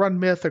I were to run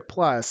Mythic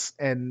Plus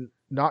and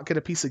not get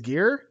a piece of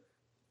gear,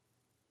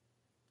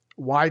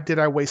 why did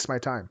I waste my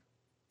time?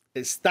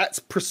 That's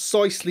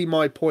precisely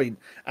my point,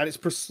 and it's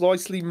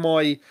precisely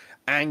my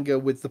anger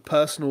with the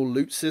personal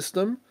loot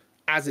system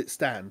as it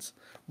stands.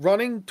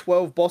 Running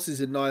 12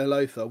 bosses in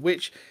Ny'alotha,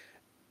 which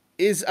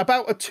is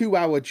about a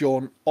 2-hour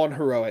jaunt on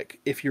heroic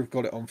if you've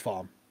got it on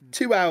farm.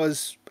 2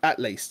 hours at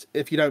least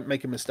if you don't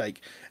make a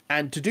mistake.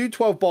 And to do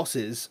 12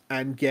 bosses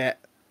and get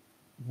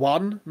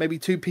 1, maybe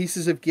 2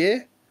 pieces of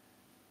gear,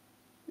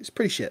 it's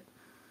pretty shit.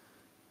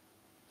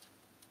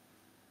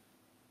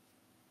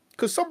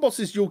 Because some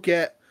bosses you'll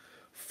get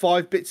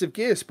 5 bits of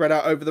gear spread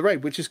out over the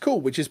raid, which is cool,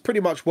 which is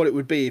pretty much what it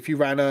would be if you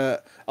ran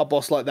a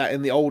boss like that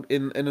in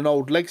an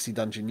old legacy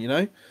dungeon, you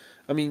know?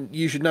 I mean,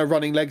 you should know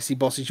running legacy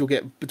bosses you'll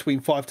get between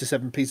 5 to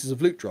 7 pieces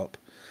of loot drop.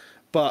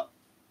 But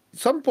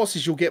some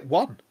bosses you'll get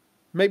 1,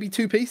 maybe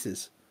 2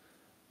 pieces.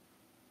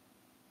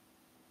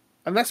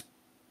 And that's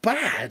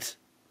bad.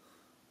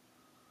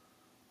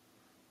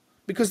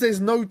 Because there's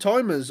no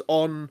timers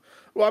on...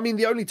 Well, I mean,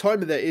 the only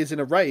timer there is in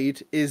a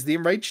raid is the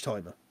enrage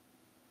timer.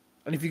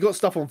 And if you've got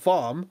stuff on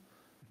farm,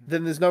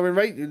 then there's no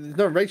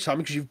enrage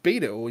timer because you've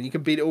beat it all and you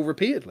can beat it all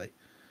repeatedly.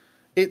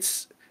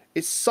 It's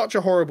such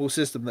a horrible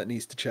system that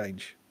needs to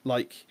change.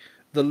 Like,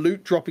 the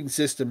loot dropping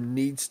system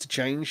needs to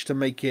change to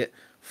make it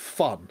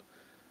fun.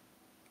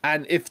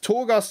 And if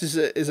Torghast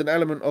is an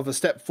element of a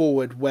step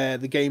forward where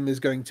the game is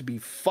going to be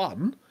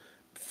fun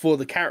for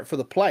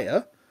the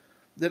player,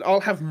 then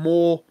I'll have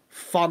more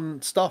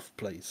fun stuff,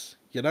 please.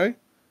 You know?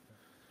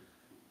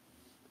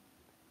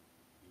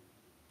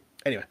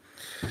 Anyway,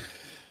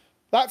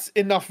 that's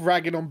enough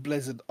ragging on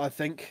Blizzard, I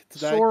think,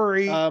 today.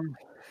 Sorry.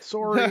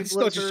 Sorry, it's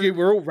not just you.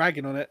 We're all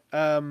ragging on it.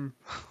 I'm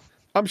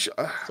sure.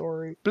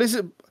 Sorry.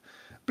 Blizzard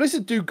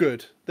do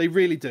good. They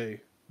really do.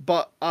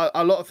 But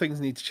a lot of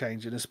things need to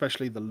change, and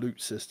especially the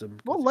loot system.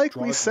 Well, like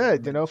we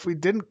said, if we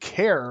didn't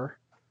care,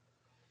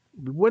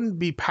 we wouldn't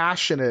be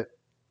passionate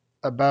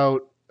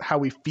about how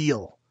we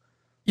feel.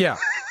 Yeah.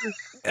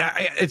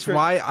 It's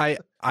why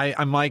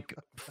I'm like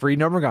free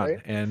Nomergon,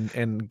 right? and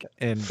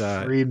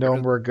free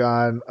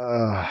Nomergon.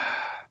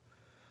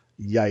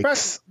 Yikes.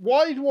 Press,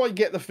 why do I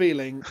get the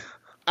feeling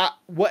at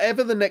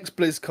whatever the next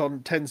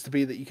BlizzCon tends to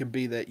be that you can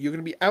be there, you're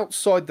going to be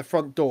outside the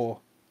front door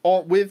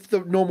or with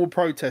the normal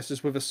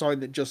protesters with a sign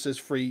that just says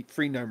free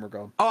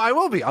Nomergon? Oh, I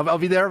will be. I'll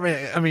be there.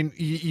 I mean,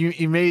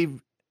 you may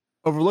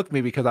overlook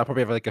me because I'll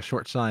probably have like a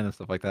short sign and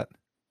stuff like that.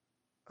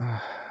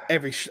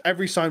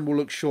 Every sign will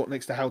look short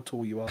next to how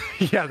tall you are.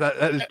 Yeah, that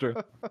is true.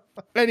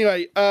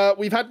 Anyway,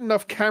 we've had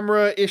enough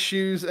camera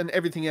issues and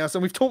everything else,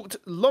 and we've talked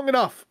long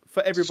enough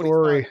for everybody.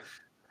 Sorry.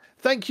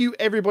 Thank you,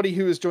 everybody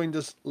who has joined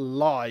us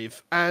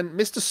live. And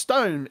Mr.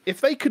 Stone,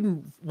 if they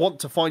couldn't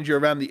want to find you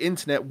around the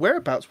internet,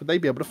 whereabouts would they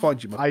be able to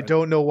find you? My friend? I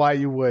don't know why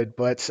you would,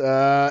 but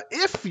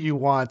if you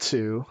want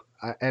to,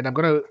 and I'm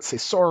going to say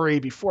sorry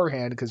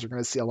beforehand because you're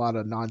going to see a lot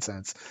of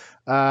nonsense.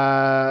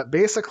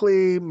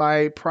 Basically,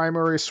 my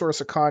primary source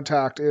of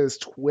contact is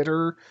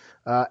Twitter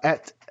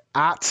at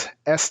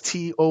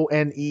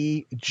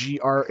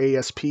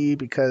STONEGRASP,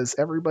 because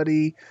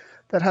everybody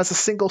that has a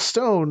single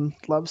stone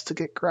loves to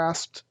get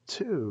grasped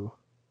too.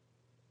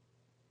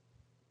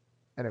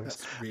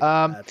 Anyways, really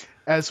bad.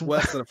 As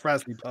worse than a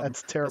Frasley pun.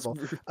 That's terrible.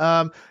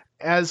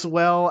 As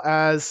well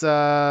as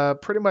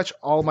pretty much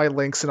all my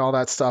links and all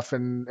that stuff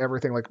and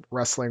everything like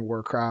Wrestling,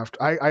 Warcraft.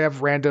 I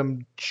have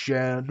random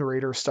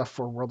generator stuff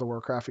for World of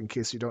Warcraft in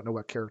case you don't know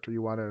what character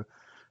you want to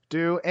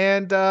do.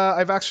 And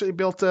I've actually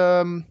built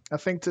a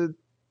thing to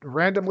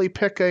randomly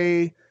pick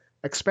a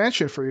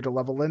expansion for you to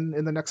level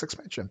in the next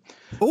expansion.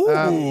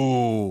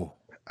 Ooh.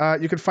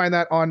 You can find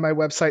that on my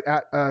website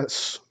at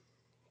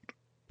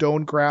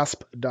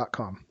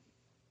stonegrasp.com.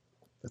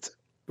 That's it.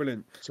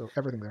 Brilliant. So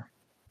everything there.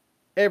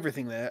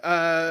 Everything there.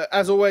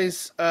 As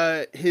always,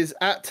 his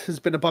 @ has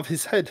been above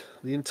his head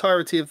the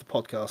entirety of the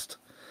podcast,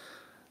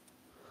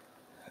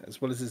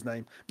 as well as his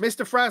name,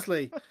 Mr.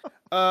 Frasley.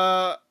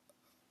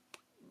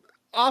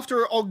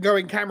 After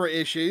ongoing camera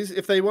issues,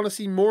 if they want to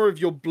see more of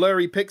your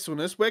blurry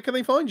pixelness, where can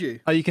they find you?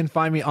 You can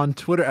find me on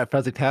Twitter at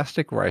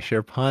Frasleytastic, where I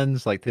share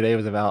puns. Like today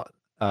was about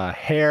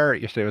hair.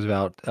 Yesterday was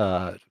about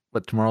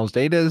what tomorrow's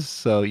date is.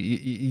 So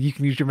you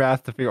can use your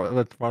math to figure out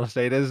what tomorrow's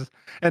date is.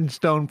 And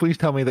Stone, please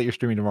tell me that you're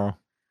streaming tomorrow.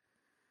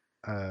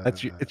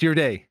 It's your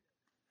day.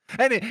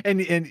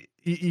 And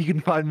you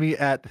can find me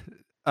at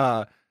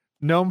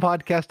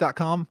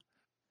gnomepodcast.com.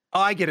 Oh,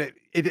 I get it.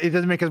 It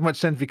doesn't make as much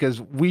sense because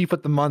we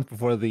put the month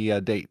before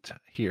the date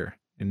here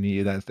in the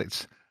United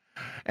States.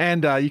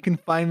 And you can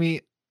find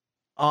me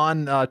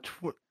on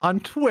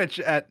Twitch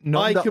at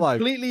gnome.live. I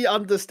completely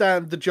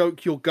understand the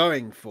joke you're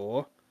going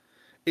for.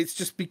 It's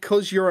just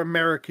because you're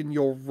American,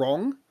 you're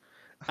wrong.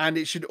 And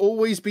it should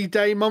always be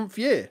day, month,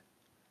 year.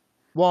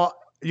 Well,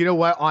 you know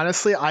what?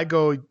 Honestly, like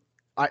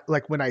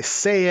when I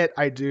say it,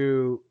 I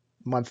do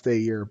month, day,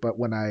 year. But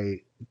when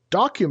I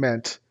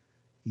document,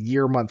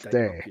 year, month,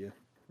 day.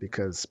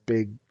 Because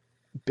big,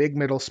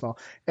 middle, small.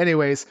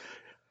 Anyways,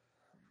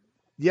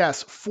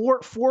 yes,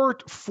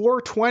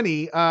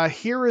 420.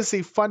 Here is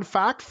a fun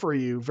fact for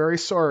you. Very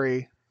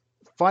sorry.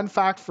 Fun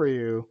fact for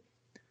you.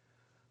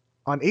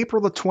 On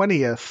April the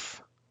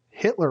 20th,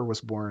 Hitler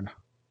was born.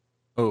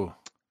 Oh.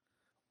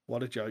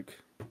 What a joke.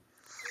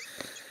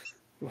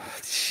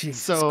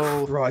 Jesus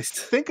so Christ.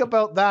 Think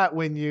about that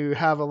when you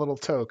have a little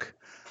toke.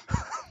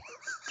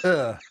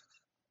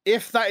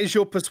 If that is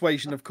your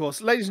persuasion, of course.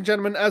 Ladies and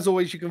gentlemen, as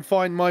always, you can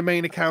find my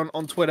main account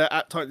on Twitter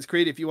at Titans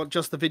Creed. If you want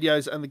just the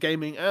videos and the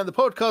gaming and the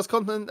podcast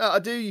content that I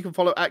do, you can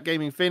follow at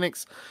Gaming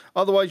Phoenix.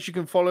 Otherwise, you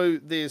can follow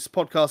this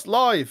podcast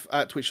live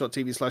at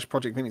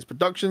twitch.tv/Project Phoenix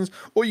Productions,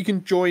 or you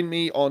can join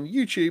me on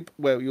YouTube,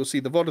 where you'll see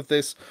the VOD of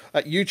this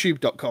at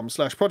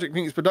youtube.com/Project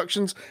Phoenix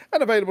Productions,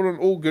 and available on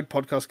all good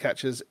podcast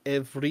catchers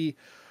every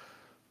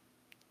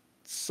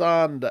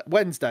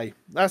Wednesday.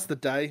 That's the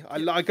day.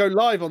 I go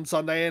live on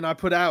Sunday and I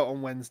put out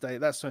on Wednesday.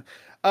 That's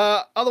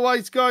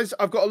otherwise, guys,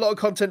 I've got a lot of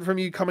content from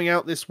you coming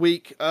out this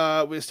week.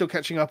 We're still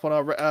catching up on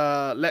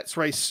our Let's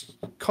Race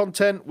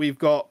content. We've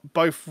got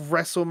both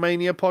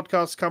WrestleMania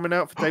podcasts coming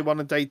out for day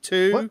 1 and day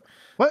 2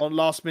 on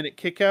Last Minute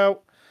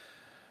Kickout.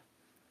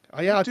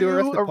 Oh yeah, I do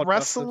a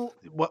wrestle.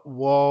 What?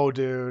 Whoa,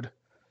 dude.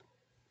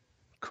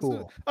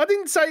 Cool. I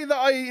didn't say that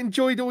I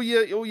enjoyed all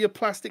your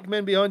plastic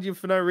men behind you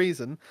for no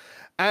reason.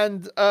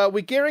 And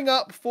we're gearing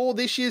up for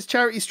this year's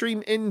charity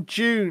stream in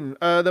June.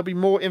 There'll be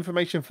more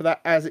information for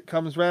that as it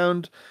comes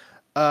round.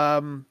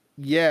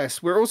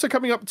 Yes, we're also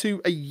coming up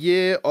to a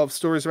year of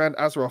Stories Around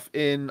Azeroth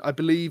in, I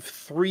believe,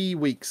 3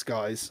 weeks,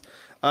 guys.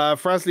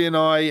 Frasley and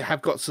I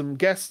have got some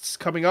guests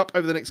coming up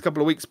over the next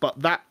couple of weeks, but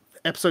that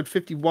episode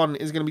 51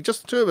 is going to be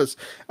just the two of us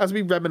as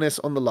we reminisce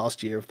on the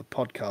last year of the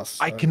podcast.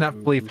 I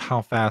cannot believe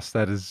how fast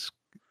that is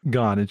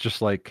gone. It's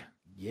just like,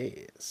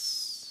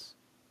 yes,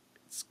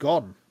 it's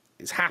gone.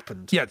 It's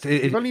happened. Yeah,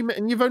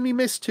 you've only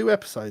missed 2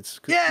 episodes.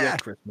 Yeah,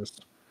 Christmas.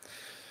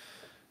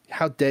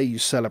 How dare you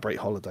celebrate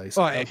holidays?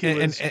 Oh,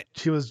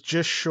 he was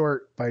just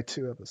short by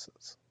 2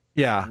 episodes.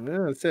 Yeah,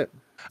 that's it.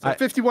 So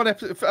 51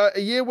 episodes, a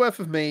year worth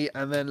of me,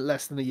 and then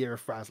less than a year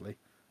of Frasley,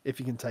 if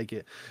you can take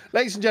it.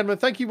 Ladies and gentlemen,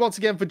 thank you once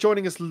again for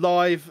joining us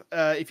live.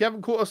 If you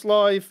haven't caught us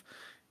live,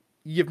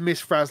 you've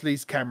missed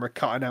Frasley's camera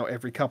cutting out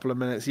every couple of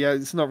minutes. Yeah,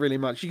 it's not really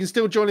much. You can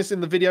still join us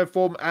in the video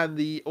form and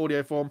the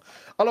audio form.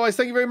 Otherwise,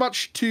 thank you very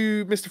much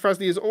to Mr.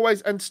 Frasley as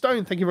always, and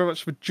Stone, thank you very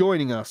much for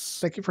joining us.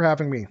 Thank you for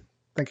having me.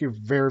 Thank you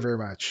very, very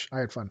much. I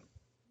had fun.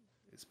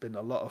 It's been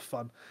a lot of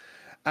fun.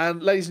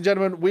 And ladies and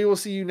gentlemen, we will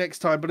see you next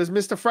time. But as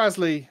Mr.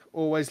 Frasley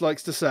always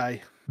likes to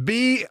say,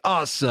 be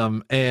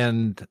awesome.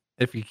 And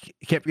if you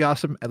can't be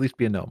awesome, at least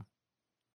be a gnome.